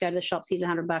get lost, go to the shops, here's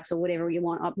 $100 or whatever you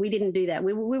want. We didn't do that.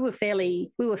 We were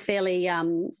fairly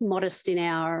modest in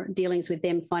our dealings with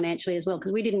them financially as well,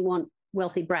 because we didn't want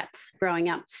wealthy brats growing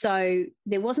up. So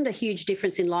there wasn't a huge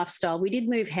difference in lifestyle. We did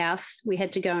move house. We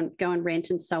had to go and rent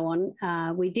and so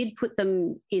on. We did put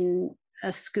them in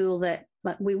a school that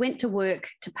Like we went to work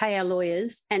to pay our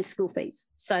lawyers and school fees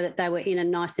so that they were in a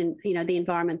nice, the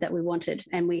environment that we wanted,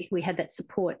 and we had that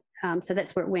support. So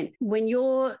that's where it went. When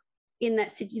you're in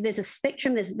that, there's a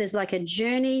spectrum. There's like a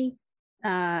journey,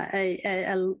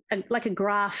 like a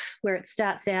graph where it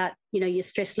starts out, your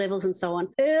stress levels and so on.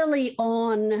 Early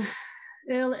on,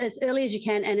 as early as you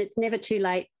can, and it's never too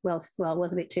late. Well, it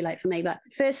was a bit too late for me, but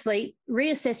firstly,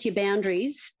 reassess your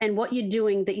boundaries and what you're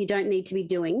doing that you don't need to be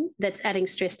doing that's adding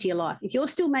stress to your life. If you're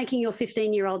still making your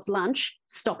 15-year-old's lunch,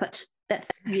 stop it.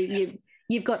 That's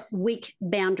you've got weak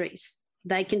boundaries.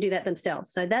 They can do that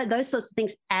themselves. So those sorts of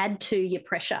things add to your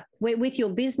pressure. With your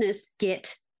business,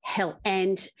 get help.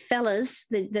 And fellas,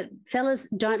 the fellas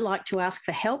don't like to ask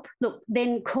for help. Look,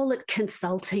 then call it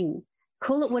consulting.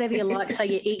 Call it whatever you like so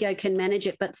your ego can manage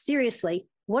it. But seriously,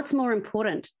 what's more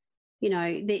important?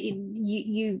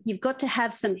 You've got to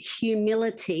have some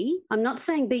humility. I'm not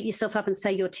saying beat yourself up and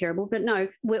say you're terrible, but no,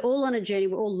 we're all on a journey.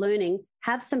 We're all learning.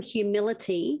 Have some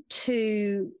humility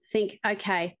to think,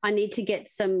 okay, I need to get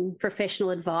some professional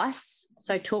advice.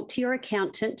 So talk to your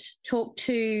accountant, talk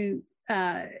to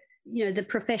the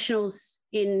professionals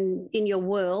in your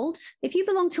world. If you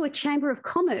belong to a chamber of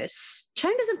commerce,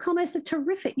 chambers of commerce are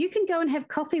terrific. You can go and have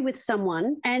coffee with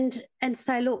someone and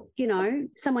say, look,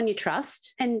 someone you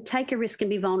trust, and take a risk and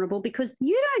be vulnerable, because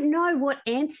you don't know what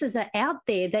answers are out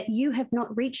there that you have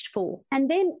not reached for.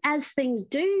 And then as things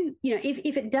do,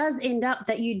 if it does end up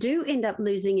that you do end up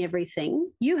losing everything,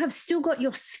 you have still got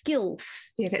your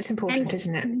skills. Yeah, that's important,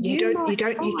 isn't it?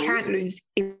 You can't lose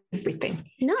everything.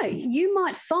 No, you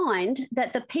might find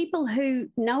that the people who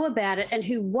know about it and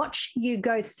who watch you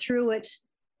go through it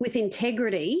with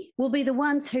integrity will be the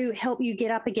ones who help you get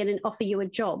up again and offer you a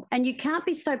job. And you can't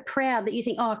be so proud that you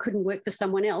think, I couldn't work for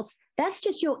someone else. That's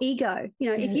just your ego.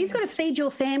 If you've got to feed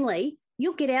your family,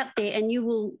 you'll get out there and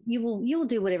you'll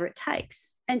do whatever it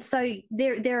takes. And so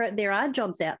there are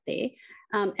jobs out there.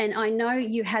 And I know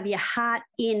you have your heart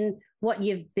in what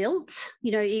you've built.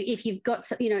 If you've got,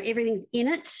 everything's in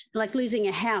it, like losing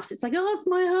a house. It's like, oh, it's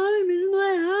my home.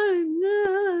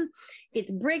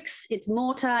 It's bricks, it's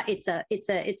mortar, it's a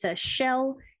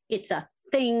shell, it's a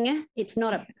thing. It's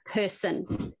not a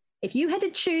person. If you had to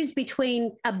choose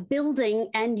between a building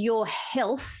and your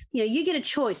health, you get a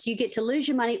choice. You get to lose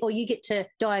your money or you get to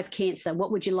die of cancer.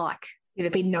 What would you like? Yeah,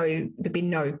 there'd be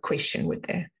no question, would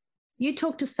there? You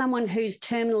talk to someone who's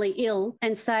terminally ill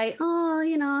and say,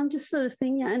 I'm just sort of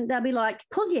thinking, and they'll be like,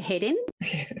 pull your head in,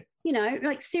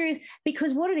 like serious,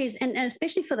 because what it is, and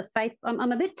especially for the faith,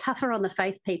 I'm a bit tougher on the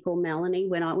faith people, Melanie,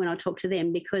 when I talk to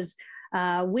them, because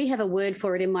we have a word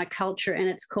for it in my culture, and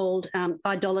it's called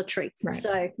idolatry. Right.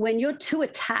 So when you're too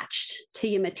attached to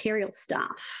your material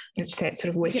stuff, it's that sort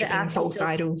of worshipping false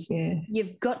idols. Yeah,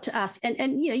 you've got to ask,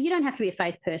 and you don't have to be a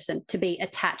faith person to be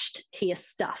attached to your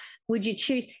stuff. Would you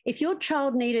choose, if your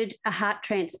child needed a heart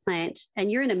transplant and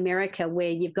you're in America where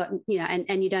you've got,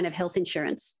 and you don't have health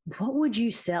insurance, what would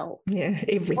you sell? Yeah,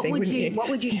 everything. What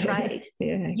would you trade?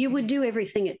 Yeah, you would do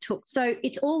everything it took. So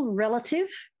it's all relative.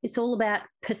 It's all about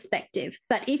perspective.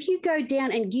 But if you go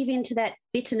down and give into that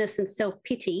bitterness and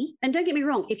self-pity, and don't get me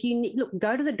wrong, if you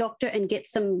go to the doctor and get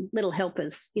some little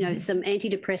helpers, some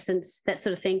antidepressants, that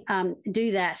sort of thing,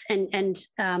 do that and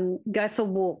go for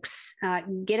walks,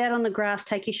 get out on the grass,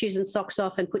 take your shoes and socks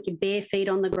off and put your bare feet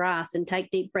on the grass and take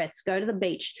deep breaths, go to the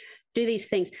beach, do these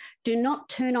things. Do not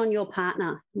turn on your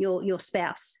partner, your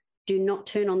spouse. Do not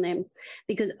turn on them,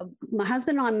 because my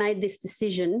husband and I made this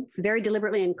decision very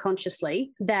deliberately and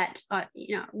consciously that,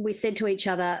 we said to each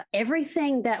other,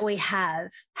 everything that we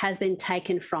have has been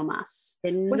taken from us.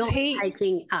 They're not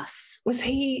taking us.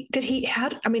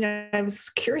 I was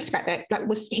curious about that. Like,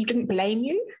 he didn't blame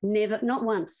you? Never, not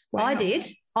once. Wow. I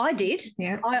did.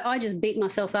 Yeah. I just beat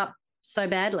myself up so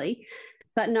badly.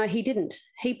 But no, he didn't.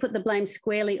 He put the blame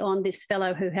squarely on this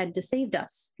fellow who had deceived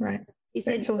us. Right. He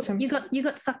said, awesome. You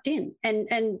got sucked in, and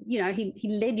he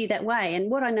led you that way. And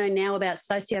what I know now about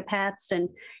sociopaths and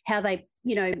how they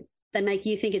make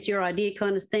you think it's your idea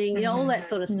kind of thing, all that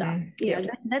sort of stuff.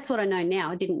 That's what I know now.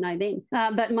 I didn't know then.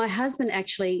 But my husband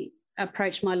actually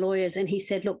approached my lawyers and he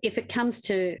said, look, if it comes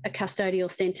to a custodial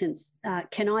sentence,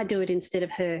 can I do it instead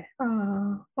of her?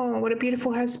 Oh, what a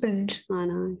beautiful husband. I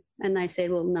know. And they said,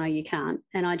 well, no, you can't.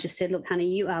 And I just said, look, honey,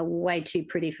 you are way too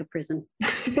pretty for prison.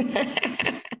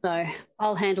 So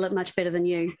I'll handle it much better than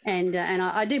you. And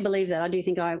I do believe that. I do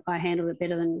think I handled it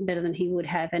better than he would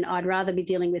have. And I'd rather be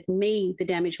dealing with me, the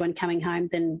damaged one, coming home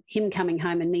than him coming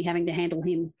home and me having to handle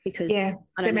him, because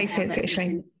that makes sense,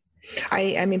 actually.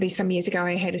 I remember some years ago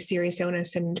I had a serious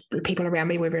illness and people around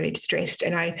me were really distressed,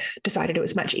 and I decided it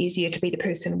was much easier to be the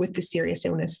person with the serious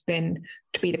illness than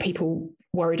to be the people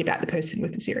worried about the person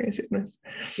with the serious illness.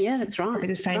 Yeah, that's right. Probably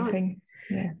the same thing.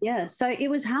 Yeah. So it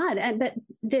was hard. But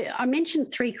I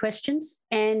mentioned 3 questions,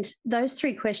 and those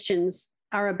 3 questions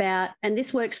are about, and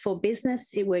this works for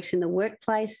business, it works in the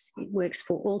workplace, it works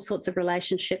for all sorts of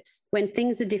relationships. When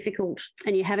things are difficult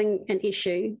and you're having an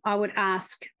issue, I would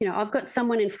ask, I've got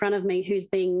someone in front of me who's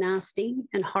being nasty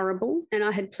and horrible, and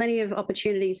I had plenty of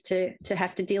opportunities to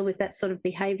have to deal with that sort of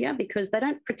behaviour, because they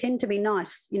don't pretend to be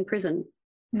nice in prison.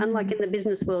 Unlike in the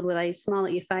business world where they smile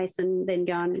at your face and then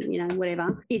go and,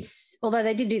 whatever. Although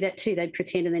they did do that too, they'd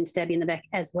pretend and then stab you in the back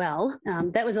as well.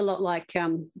 That was a lot like,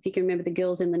 if you can remember the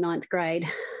girls in the 9th grade.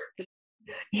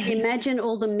 Imagine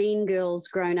all the mean girls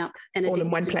grown up and all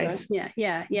in one place. Yeah.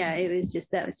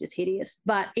 That was just hideous.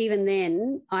 But even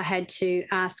then, I had to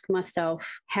ask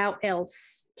myself, how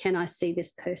else can I see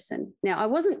this person? Now, I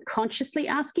wasn't consciously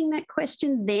asking that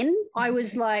question then. I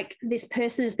was like, this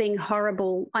person is being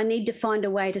horrible. I need to find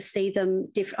a way to see them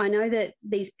different. I know that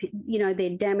these,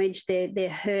 they're damaged, they're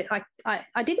hurt.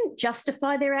 I didn't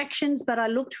justify their actions, but I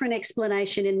looked for an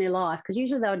explanation in their life, because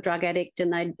usually they were drug addict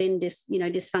and they'd been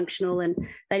dysfunctional and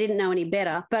they didn't know any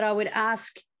better. But I would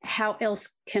ask, how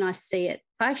else can I see it?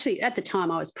 Actually, at the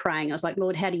time I was praying. I was like,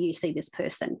 Lord, how do you see this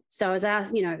person? So I was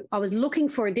asked, I was looking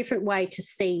for a different way to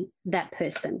see that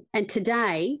person. And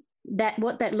today,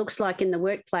 what that looks like in the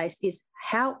workplace is,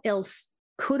 how else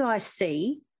could I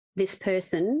see this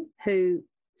person who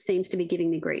seems to be giving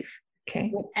me grief?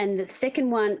 Okay. And the second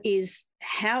one is,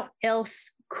 how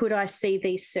else could I see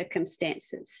these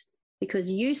circumstances?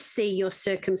 Because you see your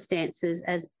circumstances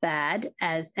as bad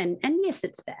and yes,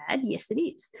 it's bad. Yes, it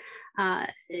is.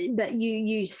 But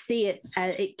you see it,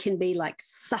 it can be like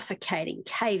suffocating,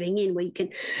 caving in, where you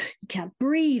can't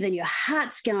breathe and your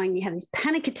heart's going, you have these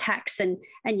panic attacks and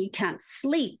you can't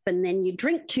sleep, and then you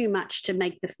drink too much to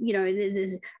make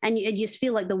and you just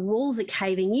feel like the walls are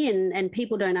caving in and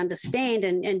people don't understand.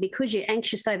 And because you're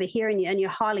anxious over here and you're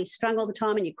highly strung all the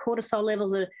time and your cortisol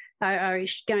levels are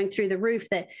going through the roof,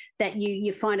 that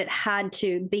you find it hard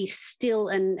to be still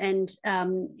and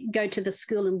go to the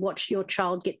school and watch your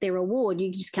child get their award.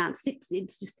 You just can't sit.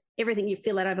 It's just everything, you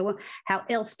feel that overwhelmed. How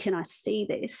else can I see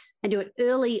this? And do it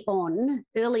early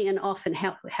and often.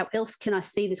 How else can I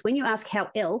see this? When you ask how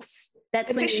else,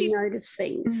 that's when you notice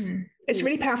things. It's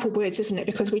really powerful words, isn't it?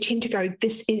 Because we tend to go,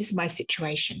 this is my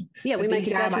situation. Yeah, we make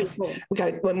it we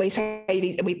go, when we say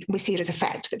we see it as a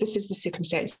fact that this is the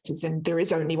circumstances and there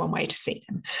is only one way to see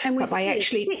them. And we see it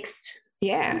fixed.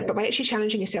 Yeah, but by actually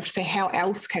challenging yourself to say, how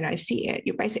else can I see it?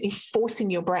 You're basically forcing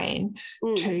your brain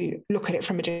to look at it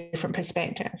from a different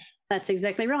perspective. That's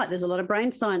exactly right. There's a lot of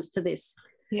brain science to this.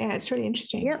 Yeah, it's really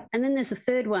interesting. Yep. And then there's a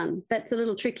third one that's a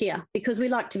little trickier, because we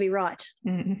like to be right.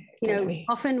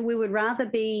 Often we'd rather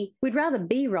be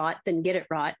right than get it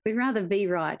right. We'd rather be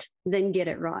right than get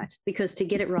it right, because to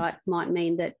get it right might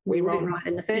mean that we weren't right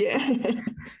in the first place.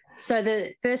 So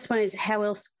the first one is, how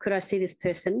else could I see this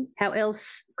person? How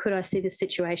else could I see this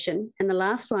situation? And the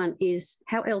last one is,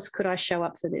 how else could I show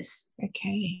up for this?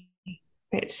 Okay.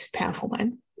 That's a powerful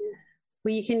one.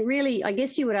 Well, you can really, I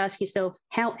guess you would ask yourself,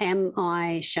 how am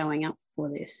I showing up for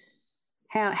this?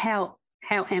 How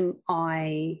am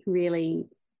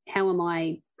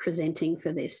I presenting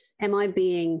for this? Am I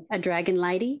being a dragon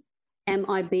lady? Am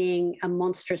I being a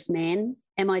monstrous man?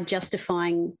 Am I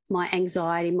justifying my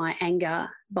anxiety, my anger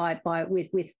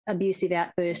with abusive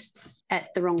outbursts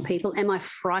at the wrong people? Am I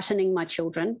frightening my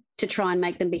children to try and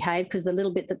make them behave? Because the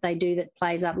little bit that they do that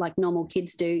plays up like normal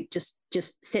kids do just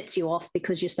sets you off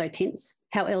because you're so tense.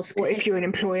 How else? Or if you're an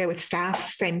employer with staff,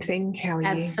 same thing. How are you?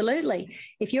 Absolutely.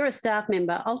 If you're a staff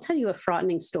member, I'll tell you a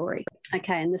frightening story.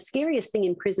 Okay, and the scariest thing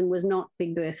in prison was not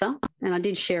Big Bertha, and I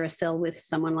did share a cell with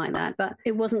someone like that, but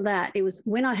it wasn't that. It was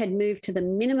when I had moved to the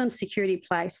minimum security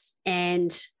place,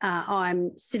 and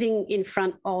I'm sitting in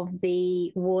front of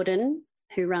the warden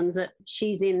who runs it.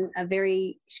 She's got a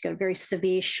very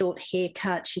severe short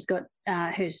haircut. She's got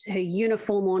her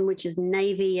uniform on, which is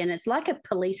navy, and it's like a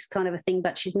police kind of a thing,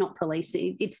 but she's not police.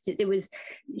 She's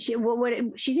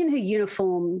in her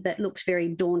uniform that looks very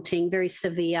daunting, very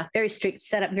severe, very strict,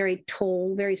 sat up very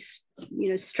tall, very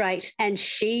straight. And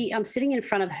I'm sitting in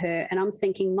front of her, and I'm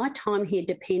thinking, my time here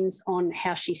depends on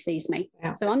how she sees me.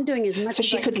 Wow. So I'm doing as much. So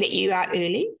she could let you out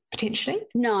early, potentially?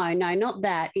 No, not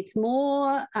that. It's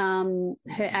more her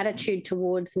attitude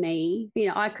towards me.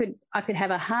 I could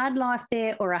have a hard life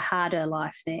there or a harder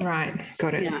life there. Right,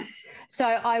 got it. So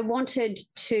I wanted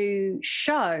to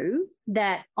show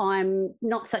that I'm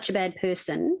not such a bad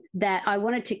person, that I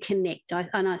wanted to connect.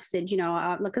 And I said,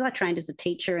 look, I trained as a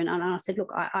teacher, and I said,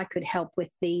 look, I could help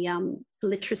with the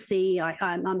literacy.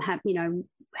 I'm happy,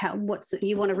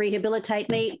 you want to rehabilitate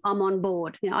me? I'm on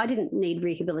board. I didn't need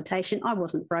rehabilitation. I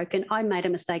wasn't broken. I made a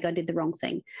mistake. I did the wrong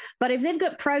thing. But if they've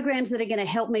got programs that are going to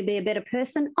help me be a better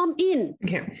person, I'm in.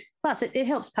 Yeah. Plus, it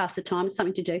helps pass the time. It's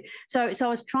something to do. So I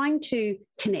was trying to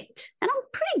connect. And I'm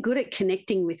pretty good at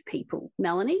connecting with people,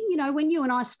 Melanie. When you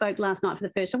and I spoke last night for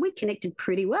the first time, we connected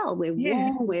pretty well. We're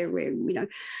warm, we're.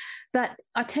 But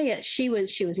I tell you, she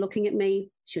was looking at me.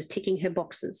 She was ticking her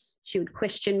boxes. She would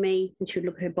question me, and she would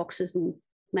look at her boxes and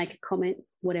make a comment,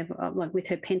 whatever, like with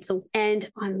her pencil. And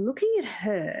I'm looking at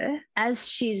her as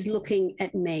she's looking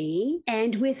at me.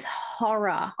 And with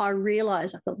horror, I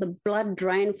realised, I felt the blood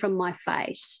drain from my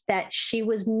face, that she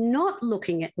was not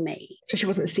looking at me. So she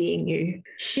wasn't seeing you.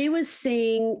 She was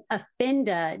seeing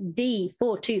offender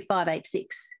D42586.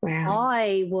 Wow.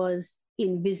 I was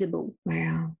invisible.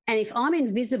 Wow. And if I'm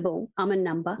invisible, I'm a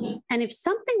number. And if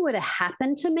something were to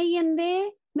happen to me in there,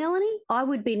 Melanie, I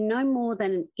would be no more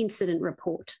than an incident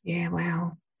report. Yeah,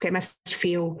 wow. That must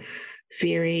feel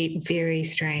very, very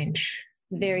strange.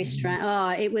 Very strange. Oh,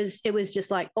 it was just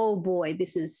like, oh boy,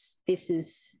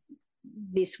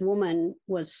 this woman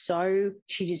was so,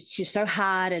 she's so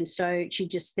hard, and so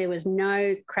there was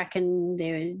no cracking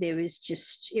there was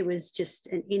just, it was just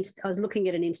I was looking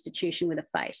at an institution with a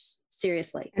face,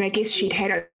 seriously. And I guess she'd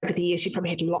had, over the years, she probably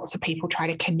had lots of people try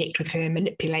to connect with her,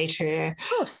 manipulate her. Of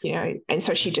course. And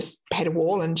so she just had a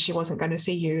wall, and she wasn't going to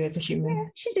see you as a human. Yeah,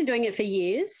 she's been doing it for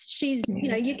years. She's,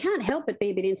 you can't help but be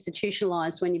a bit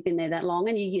institutionalized when you've been there that long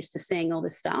and you're used to seeing all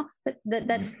this stuff. But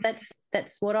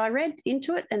that's what I read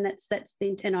into it, and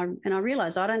I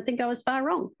realised I don't think I was far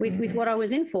wrong with what I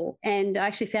was in for. And I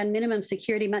actually found minimum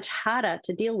security much harder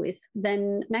to deal with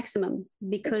than maximum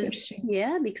because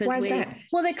Why is that?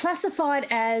 Well, they're classified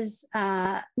as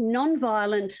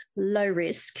non-violent, low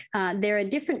risk. They're a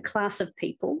different class of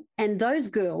people, and those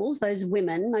girls, those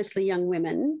women, mostly young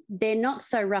women, they're not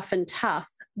so rough and tough,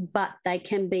 but they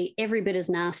can be every bit as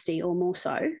nasty or more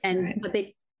so, and a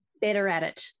bit better at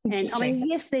it. And I mean,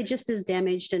 yes, they're just as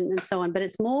damaged and so on, but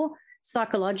it's more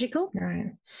psychological.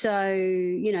 Right. So,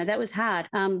 that was hard.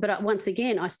 But once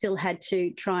again, I still had to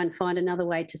try and find another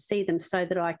way to see them so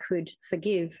that I could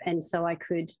forgive, and so I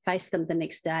could face them the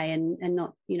next day and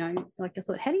not, like I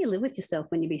thought, how do you live with yourself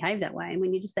when you behave that way and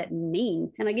when you're just that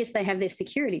mean? And I guess they have their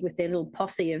security with their little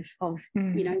posse of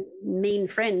mean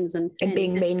friends. And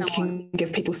being mean so can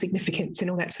give people significance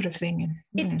and all that sort of thing.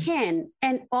 It can.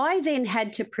 And I then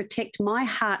had to protect my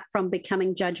heart from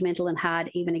becoming judgmental and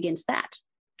hard even against that.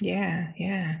 Yeah.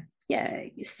 Yeah.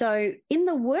 So in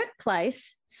the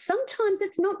workplace, sometimes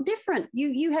it's not different.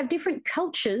 You have different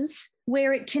cultures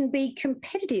where it can be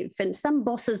competitive, and some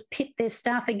bosses pit their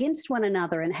staff against one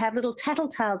another and have little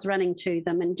tattletales running to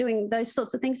them and doing those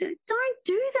sorts of things. Don't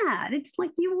do that. It's like,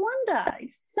 you wonder.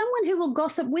 It's someone who will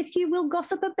gossip with you will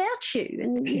gossip about you.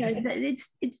 And,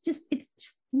 it's just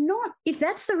not, if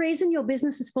that's the reason your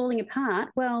business is falling apart,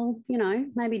 well,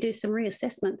 maybe do some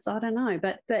reassessments. I don't know.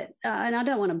 But and I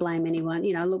don't want to blame anyone.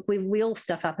 Look, we all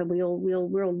stuff up, and we're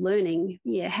all learning.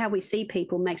 Yeah, how we see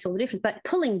people makes all the difference. But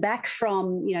pulling back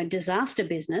from, disaster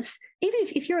business, even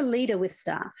if you're a leader with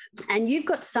staff and you've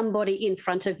got somebody in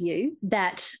front of you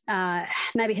that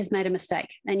maybe has made a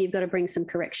mistake and you've got to bring some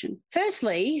correction.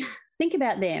 Firstly, think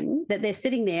about them, that they're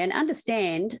sitting there, and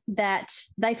understand that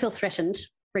they feel threatened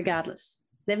regardless.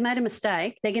 They've made a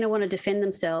mistake. They're going to want to defend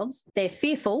themselves. They're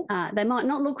fearful. They might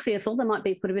not look fearful. They might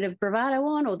put a bit of bravado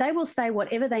on, or they will say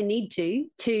whatever they need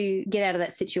to get out of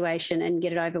that situation and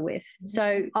get it over with.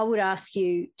 So I would ask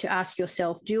you to ask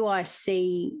yourself,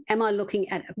 am I looking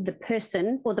at the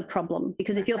person or the problem?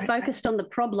 Because if you're focused on the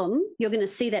problem, you're going to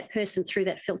see that person through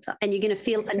that filter, and you're going to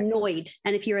feel annoyed.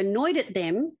 And if you're annoyed at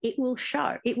them, it will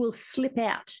show. It will slip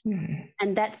out.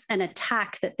 And that's an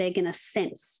attack that they're going to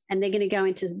sense, and they're going to go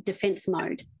into defense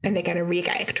mode. And they're going to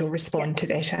react or respond to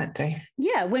that, aren't they?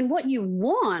 Yeah, when what you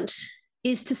want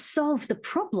is to solve the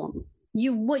problem.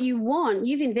 What you want,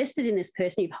 you've invested in this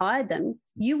person, you've hired them.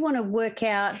 You want to work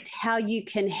out how you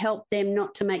can help them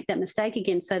not to make that mistake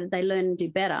again so that they learn and do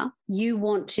better. You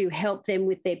want to help them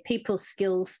with their people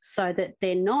skills so that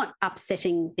they're not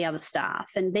upsetting the other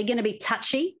staff, and they're going to be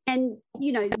touchy. And,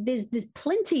 there's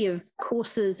plenty of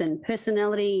courses and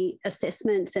personality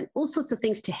assessments and all sorts of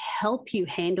things to help you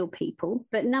handle people.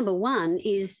 But number one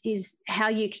is how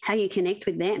you connect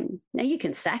with them. Now, you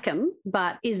can sack them,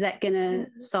 but is that going to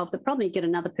solve the problem? You get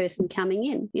another person coming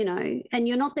in, and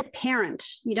you're not the parent.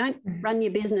 You don't run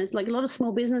your business. Like a lot of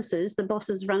small businesses, the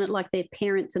bosses run it like their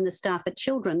parents and the staff are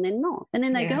children. They're not. And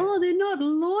then they go, oh, they're not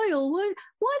loyal.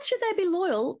 Why should they be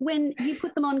loyal when you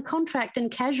put them on contract and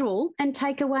casual and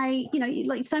take away,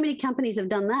 like so many companies have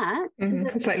done that.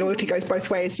 It's like loyalty goes both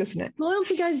ways, doesn't it?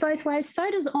 Loyalty goes both ways. So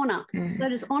does honour. So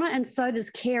does honour, and so does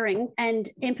caring and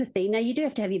empathy. Now, you do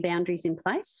have to have your boundaries in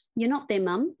place. You're not their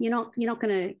mum. You're not going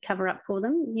to cover up for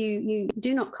them. You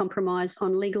do not compromise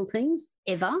on legal things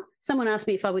ever. Someone asked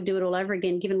me if I would do it all over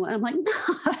again, given what I'm like, no.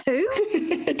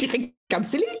 Do you think I'm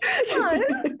silly? No, I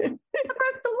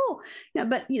broke the law.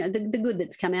 But the good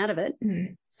that's come out of it.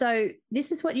 So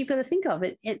this is what you've got to think of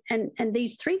it. And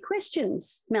these three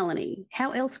questions, Melanie,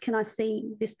 how else can I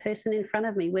see this person in front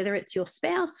of me? Whether it's your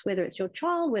spouse, whether it's your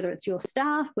child, whether it's your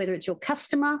staff, whether it's your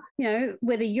customer,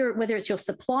 whether it's your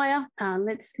supplier.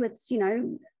 Let's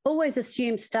always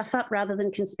assume stuff up rather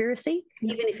than conspiracy,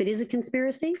 even if it is a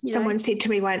conspiracy. Someone said to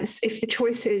me once, if the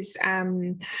choice is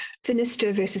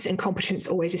sinister versus incompetence,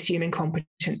 always assume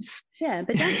incompetence. Yeah,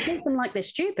 but don't treat them like they're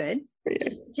stupid.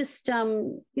 Just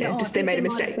they made a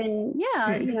mistake.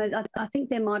 I think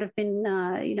there might have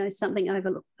been, something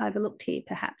overlooked here,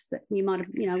 perhaps, that you might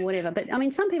have, whatever. But I mean,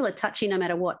 some people are touchy no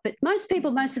matter what. But most people,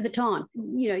 most of the time,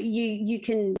 you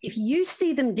can, if you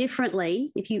see them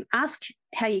differently, if you ask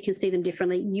how you can see them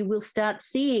differently, you will start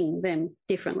seeing them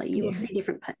differently. You will see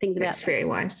different things about them. That's very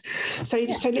wise. So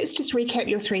let's just recap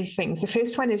your three things. The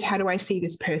first one is, how do I see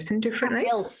this person differently?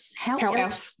 How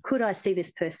else could I see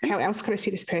this person? How else could I see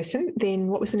this person? Then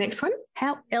what was the next one?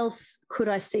 How else could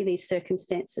I see these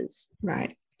circumstances?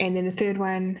 Right. And then the third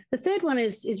one? The third one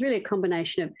is really a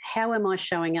combination of, how am I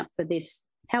showing up for this?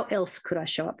 How else could I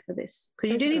show up for this?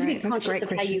 Because you do need to be conscious of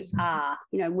how you are.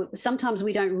 Sometimes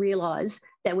we don't realise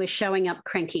that we're showing up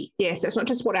cranky. Yes, it's not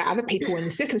just what are other people in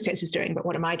the circumstances doing, but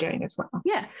what am I doing as well?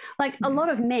 Yeah, like a lot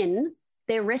of men,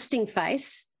 their resting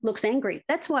face looks angry.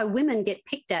 That's why women get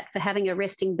picked at for having a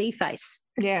resting bee face.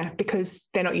 Yeah, because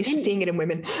they're not used to seeing it in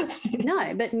women.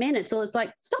 No, but men, it's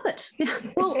like, stop it.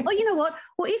 Well, you know what?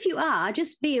 Well, if you are,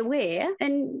 just be aware,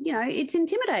 and it's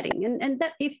intimidating.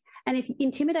 And if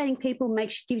intimidating people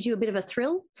gives you a bit of a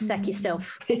thrill, sack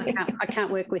yourself. I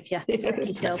can't work with you. Sack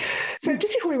yourself. So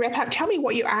just before we wrap up, tell me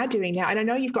what you are doing now. And I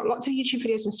know you've got lots of YouTube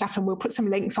videos and stuff, and we'll put some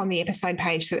links on the episode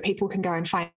page so that people can go and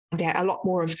find out a lot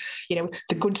more of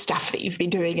the good stuff that you've been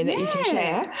doing and that you can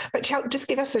share. But just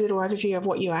give us a little overview of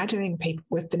what you are doing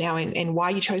with now and why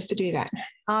you chose to do that.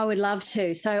 I would love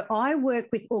to. So I work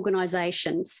with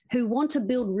organisations who want to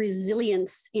build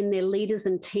resilience in their leaders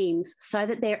and teams so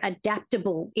that they're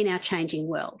adaptable in our changing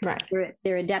world. Right.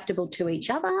 They're adaptable to each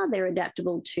other. They're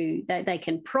adaptable to, they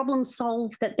can problem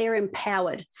solve, that they're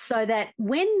empowered, so that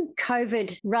when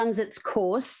COVID runs its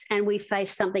course and we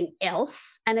face something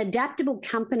else, an adaptable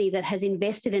company that has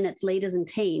invested in its leaders and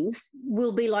teams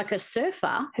will be like a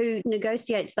surfer who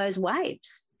negotiates those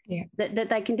waves. Yeah. That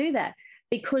they can do that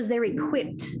because they're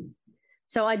equipped.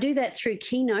 So I do that through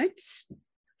keynotes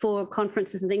for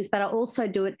conferences and things, but I also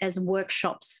do it as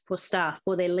workshops for staff,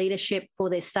 for their leadership, for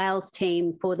their sales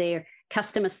team, for their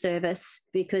customer service,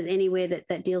 because anywhere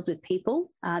that deals with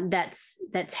people, that's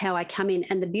how I come in.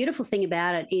 And the beautiful thing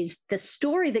about it is the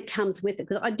story that comes with it,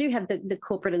 because I do have the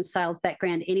corporate and sales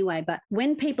background anyway, but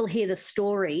when people hear the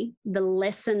story, the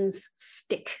lessons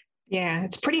stick. Yeah,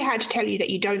 it's pretty hard to tell you that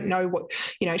you don't know what,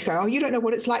 to go, oh, you don't know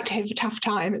what it's like to have a tough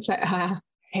time. It's like,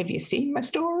 have you seen my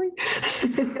story?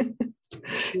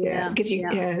 It gives you,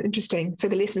 interesting. So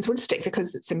the lessons would stick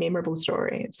because it's a memorable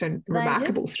story. It's a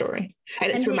remarkable story.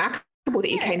 And it's remarkable that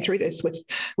you came through this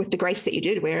with the grace that you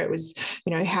did, where it was,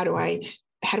 how do I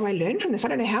learn from this? I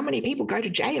don't know how many people go to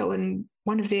jail and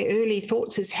one of their early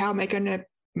thoughts is, how am I going to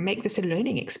make this a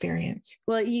learning experience?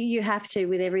 Well, you have to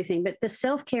with everything, but the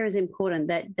self-care is important,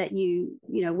 that you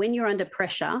when you're under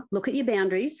pressure, look at your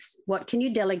boundaries. What can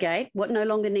you delegate? What no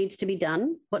longer needs to be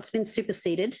done? What's been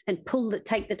superseded? And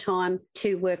take the time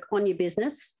to work on your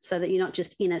business so that you're not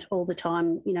just in it all the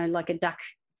time, like a duck,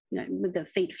 with the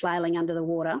feet flailing under the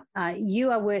water.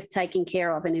 You are worth taking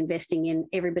care of and investing in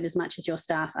every bit as much as your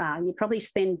staff are. You probably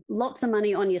spend lots of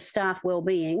money on your staff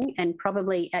well-being and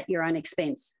probably at your own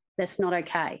expense. That's not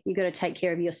okay. You've got to take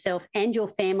care of yourself and your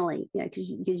family,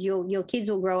 because your kids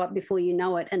will grow up before you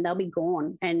know it and they'll be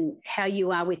gone. And how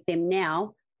you are with them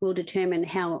now will determine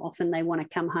how often they want to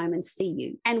come home and see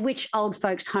you and which old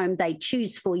folks' home they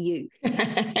choose for you.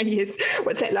 Yes.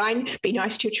 What's that line? Be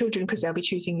nice to your children because they'll be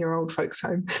choosing your old folks'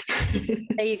 home.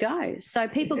 There you go. So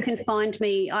people can find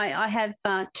me. I have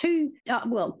two,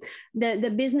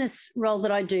 the business role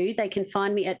that I do, they can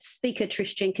find me at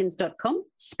speakertrishjenkins.com.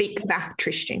 Speaker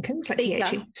Trish Jenkins.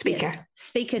 Speaker. Yes.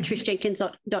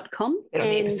 SpeakerTrishJenkins.com. On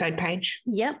the episode page.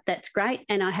 Yep, that's great.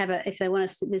 And I have if they want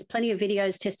to, there's plenty of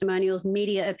videos, testimonials,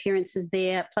 media appearances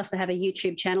there. Plus I have a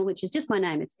YouTube channel, which is just my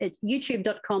name. It's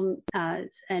youtube.com and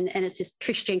it's just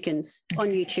Trish Jenkins on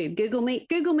YouTube. Google me,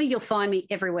 you'll find me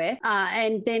everywhere.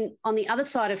 And then on the other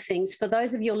side of things, for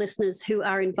those of your listeners who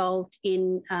are involved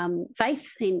in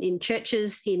faith, in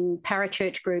churches, in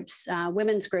parachurch groups,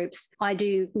 women's groups, I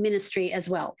do ministry as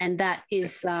well. And that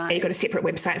is... you've got a separate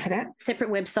website for that? Separate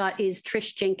website is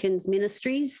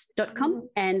trishjenkinsministries.com.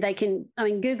 And they can,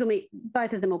 Google me,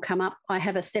 both of them will come up. I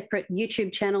have a separate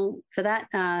YouTube channel for that,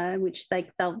 which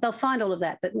they'll find all of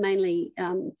that. But mainly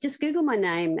just Google my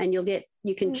name and you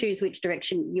can choose which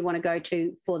direction you want to go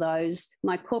to for those.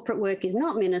 My corporate work is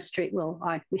not ministry. Well,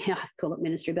 I call it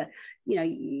ministry, but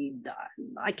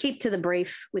I keep to the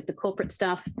brief with the corporate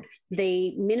stuff.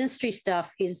 The ministry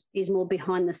stuff is more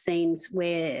behind the scenes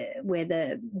where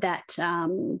that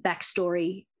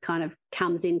backstory kind of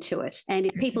comes into it. And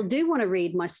if people do want to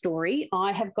read my story,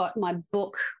 I have got my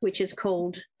book, which is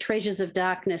called Treasures of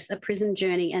Darkness, A Prison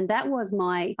Journey. And that was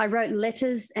I wrote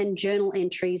letters and journal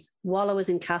entries while I was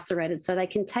incarcerated. So they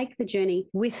can take the journey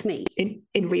with me.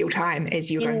 In real time as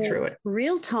you're going through it.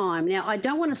 Real time. Now, I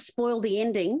don't want to spoil the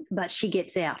ending, but she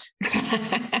gets out.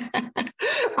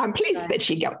 I'm pleased that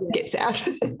she gets out.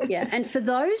 Yeah. And for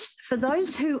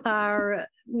those who are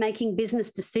making business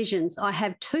decisions, I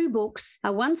have 2 books,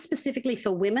 one specifically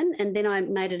for women, and then I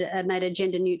made a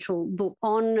gender neutral book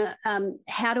on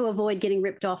how to avoid getting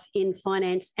ripped off in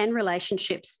finance and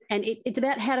relationships. And it's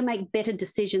about how to make better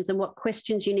decisions and what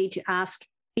questions you need to ask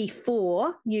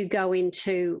before you go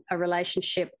into a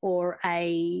relationship or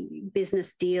a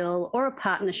business deal or a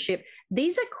partnership.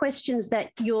 These are questions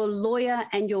that your lawyer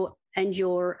and your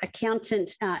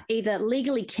accountant either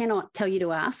legally cannot tell you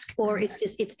to ask, or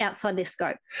it's outside their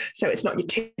scope. So it's not your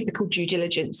typical due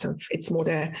diligence it's more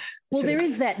the... Well, there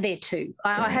is that there too.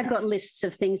 I have got lists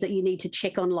of things that you need to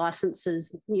check on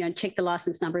licenses, check the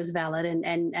license number is valid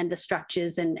and the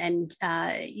structures and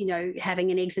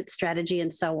having an exit strategy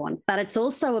and so on. But it's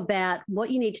also about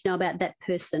what you need to know about that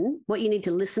person, what you need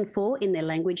to listen for in their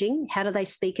languaging. How do they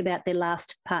speak about their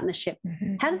last partnership?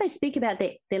 Mm-hmm. How do they speak about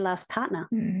their last partner?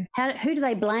 Mm-hmm. Who do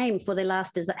they blame for their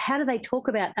last desert? How do they talk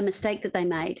about a mistake that they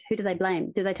made? Who do they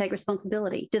blame? Do they take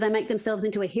responsibility? Do they make themselves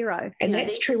into a hero? And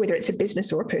that's true whether it's a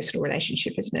business or a personal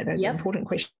relationship, isn't it? Those are important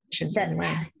questions in the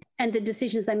way. And the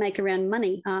decisions they make around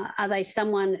money, are they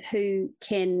someone who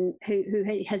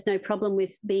has no problem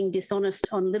with being dishonest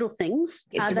on little things?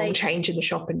 It's the wrong change in the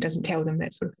shop and doesn't tell them,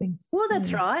 that sort of thing. Well,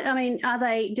 that's right. I mean,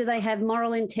 do they have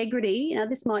moral integrity?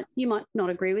 You might not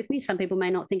agree with me. Some people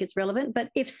may not think it's relevant, but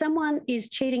if someone is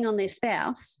cheating on their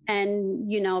spouse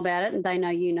and you know about it and they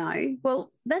know,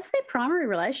 well, that's their primary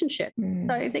relationship.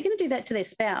 So if they're going to do that to their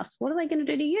spouse, what are they going to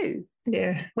do to you?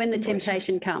 Yeah. When the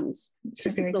temptation comes. It's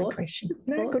just a very good question.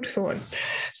 Good thought.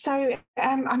 So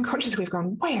I'm conscious we've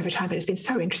gone way over time, but it's been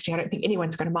so interesting. I don't think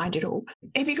anyone's going to mind it all.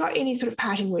 Have you got any sort of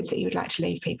parting words that you would like to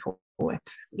leave people with?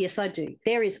 Yes, I do.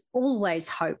 There is always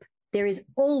hope. There is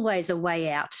always a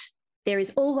way out. There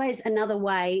is always another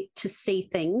way to see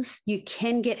things. You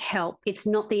can get help. It's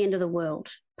not the end of the world.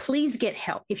 Please get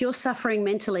help. If you're suffering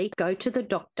mentally, go to the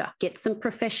doctor. Get some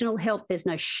professional help. There's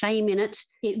no shame in it.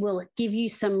 It will give you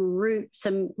some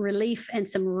relief and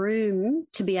some room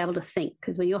to be able to think,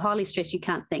 because when you're highly stressed, you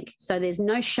can't think. So there's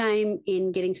no shame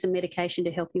in getting some medication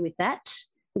to help you with that,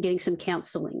 and getting some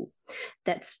counselling.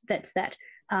 That's that.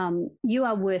 You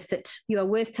are worth it. You are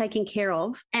worth taking care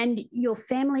of, and your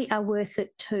family are worth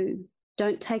it too.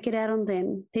 Don't take it out on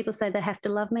them. People say they have to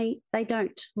love me. They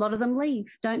don't. A lot of them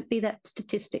leave. Don't be that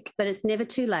statistic. But it's never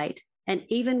too late. And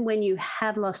even when you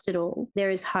have lost it all,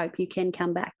 there is hope. You can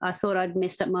come back. I thought I'd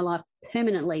messed up my life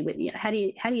permanently with you. How do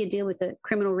you deal with a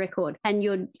criminal record? And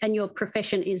your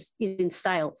profession is in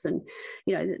sales. And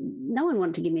no one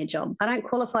wanted to give me a job. I don't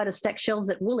qualify to stack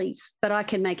shelves at Woolies, but I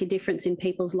can make a difference in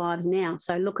people's lives now.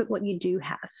 So look at what you do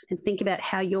have and think about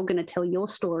how you're going to tell your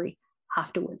story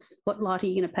afterwards. What light are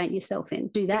you going to paint yourself in?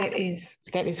 Do that.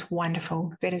 That is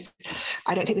wonderful. I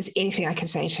don't think there's anything I can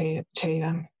say to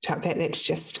that. That's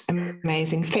just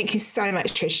amazing. Thank you so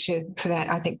much, Trish, for that.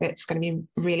 I think that's going to be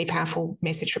a really powerful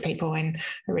message for people, and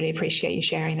I really appreciate you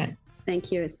sharing it. Thank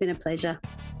you. It's been a pleasure.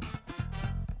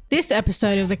 This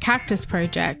episode of the Cactus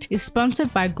Project is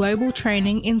sponsored by Global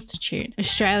Training Institute,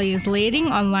 Australia's leading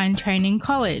online training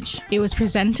college. It was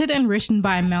presented and written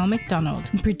by Mel McDonald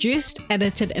and produced,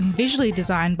 edited and visually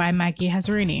designed by Maggie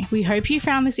Hazaruni. We hope you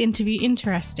found this interview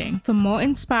interesting. For more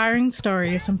inspiring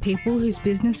stories from people whose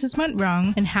businesses went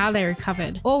wrong and how they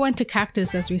recovered, or went to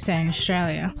Cactus as we say in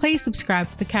Australia, please subscribe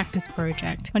to the Cactus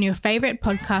Project on your favourite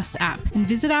podcast app and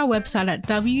visit our website at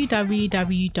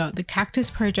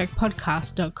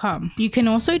www.thecactusprojectpodcast.com. You can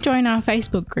also join our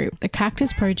Facebook group, The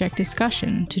Cactus Project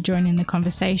Discussion, to join in the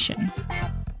conversation.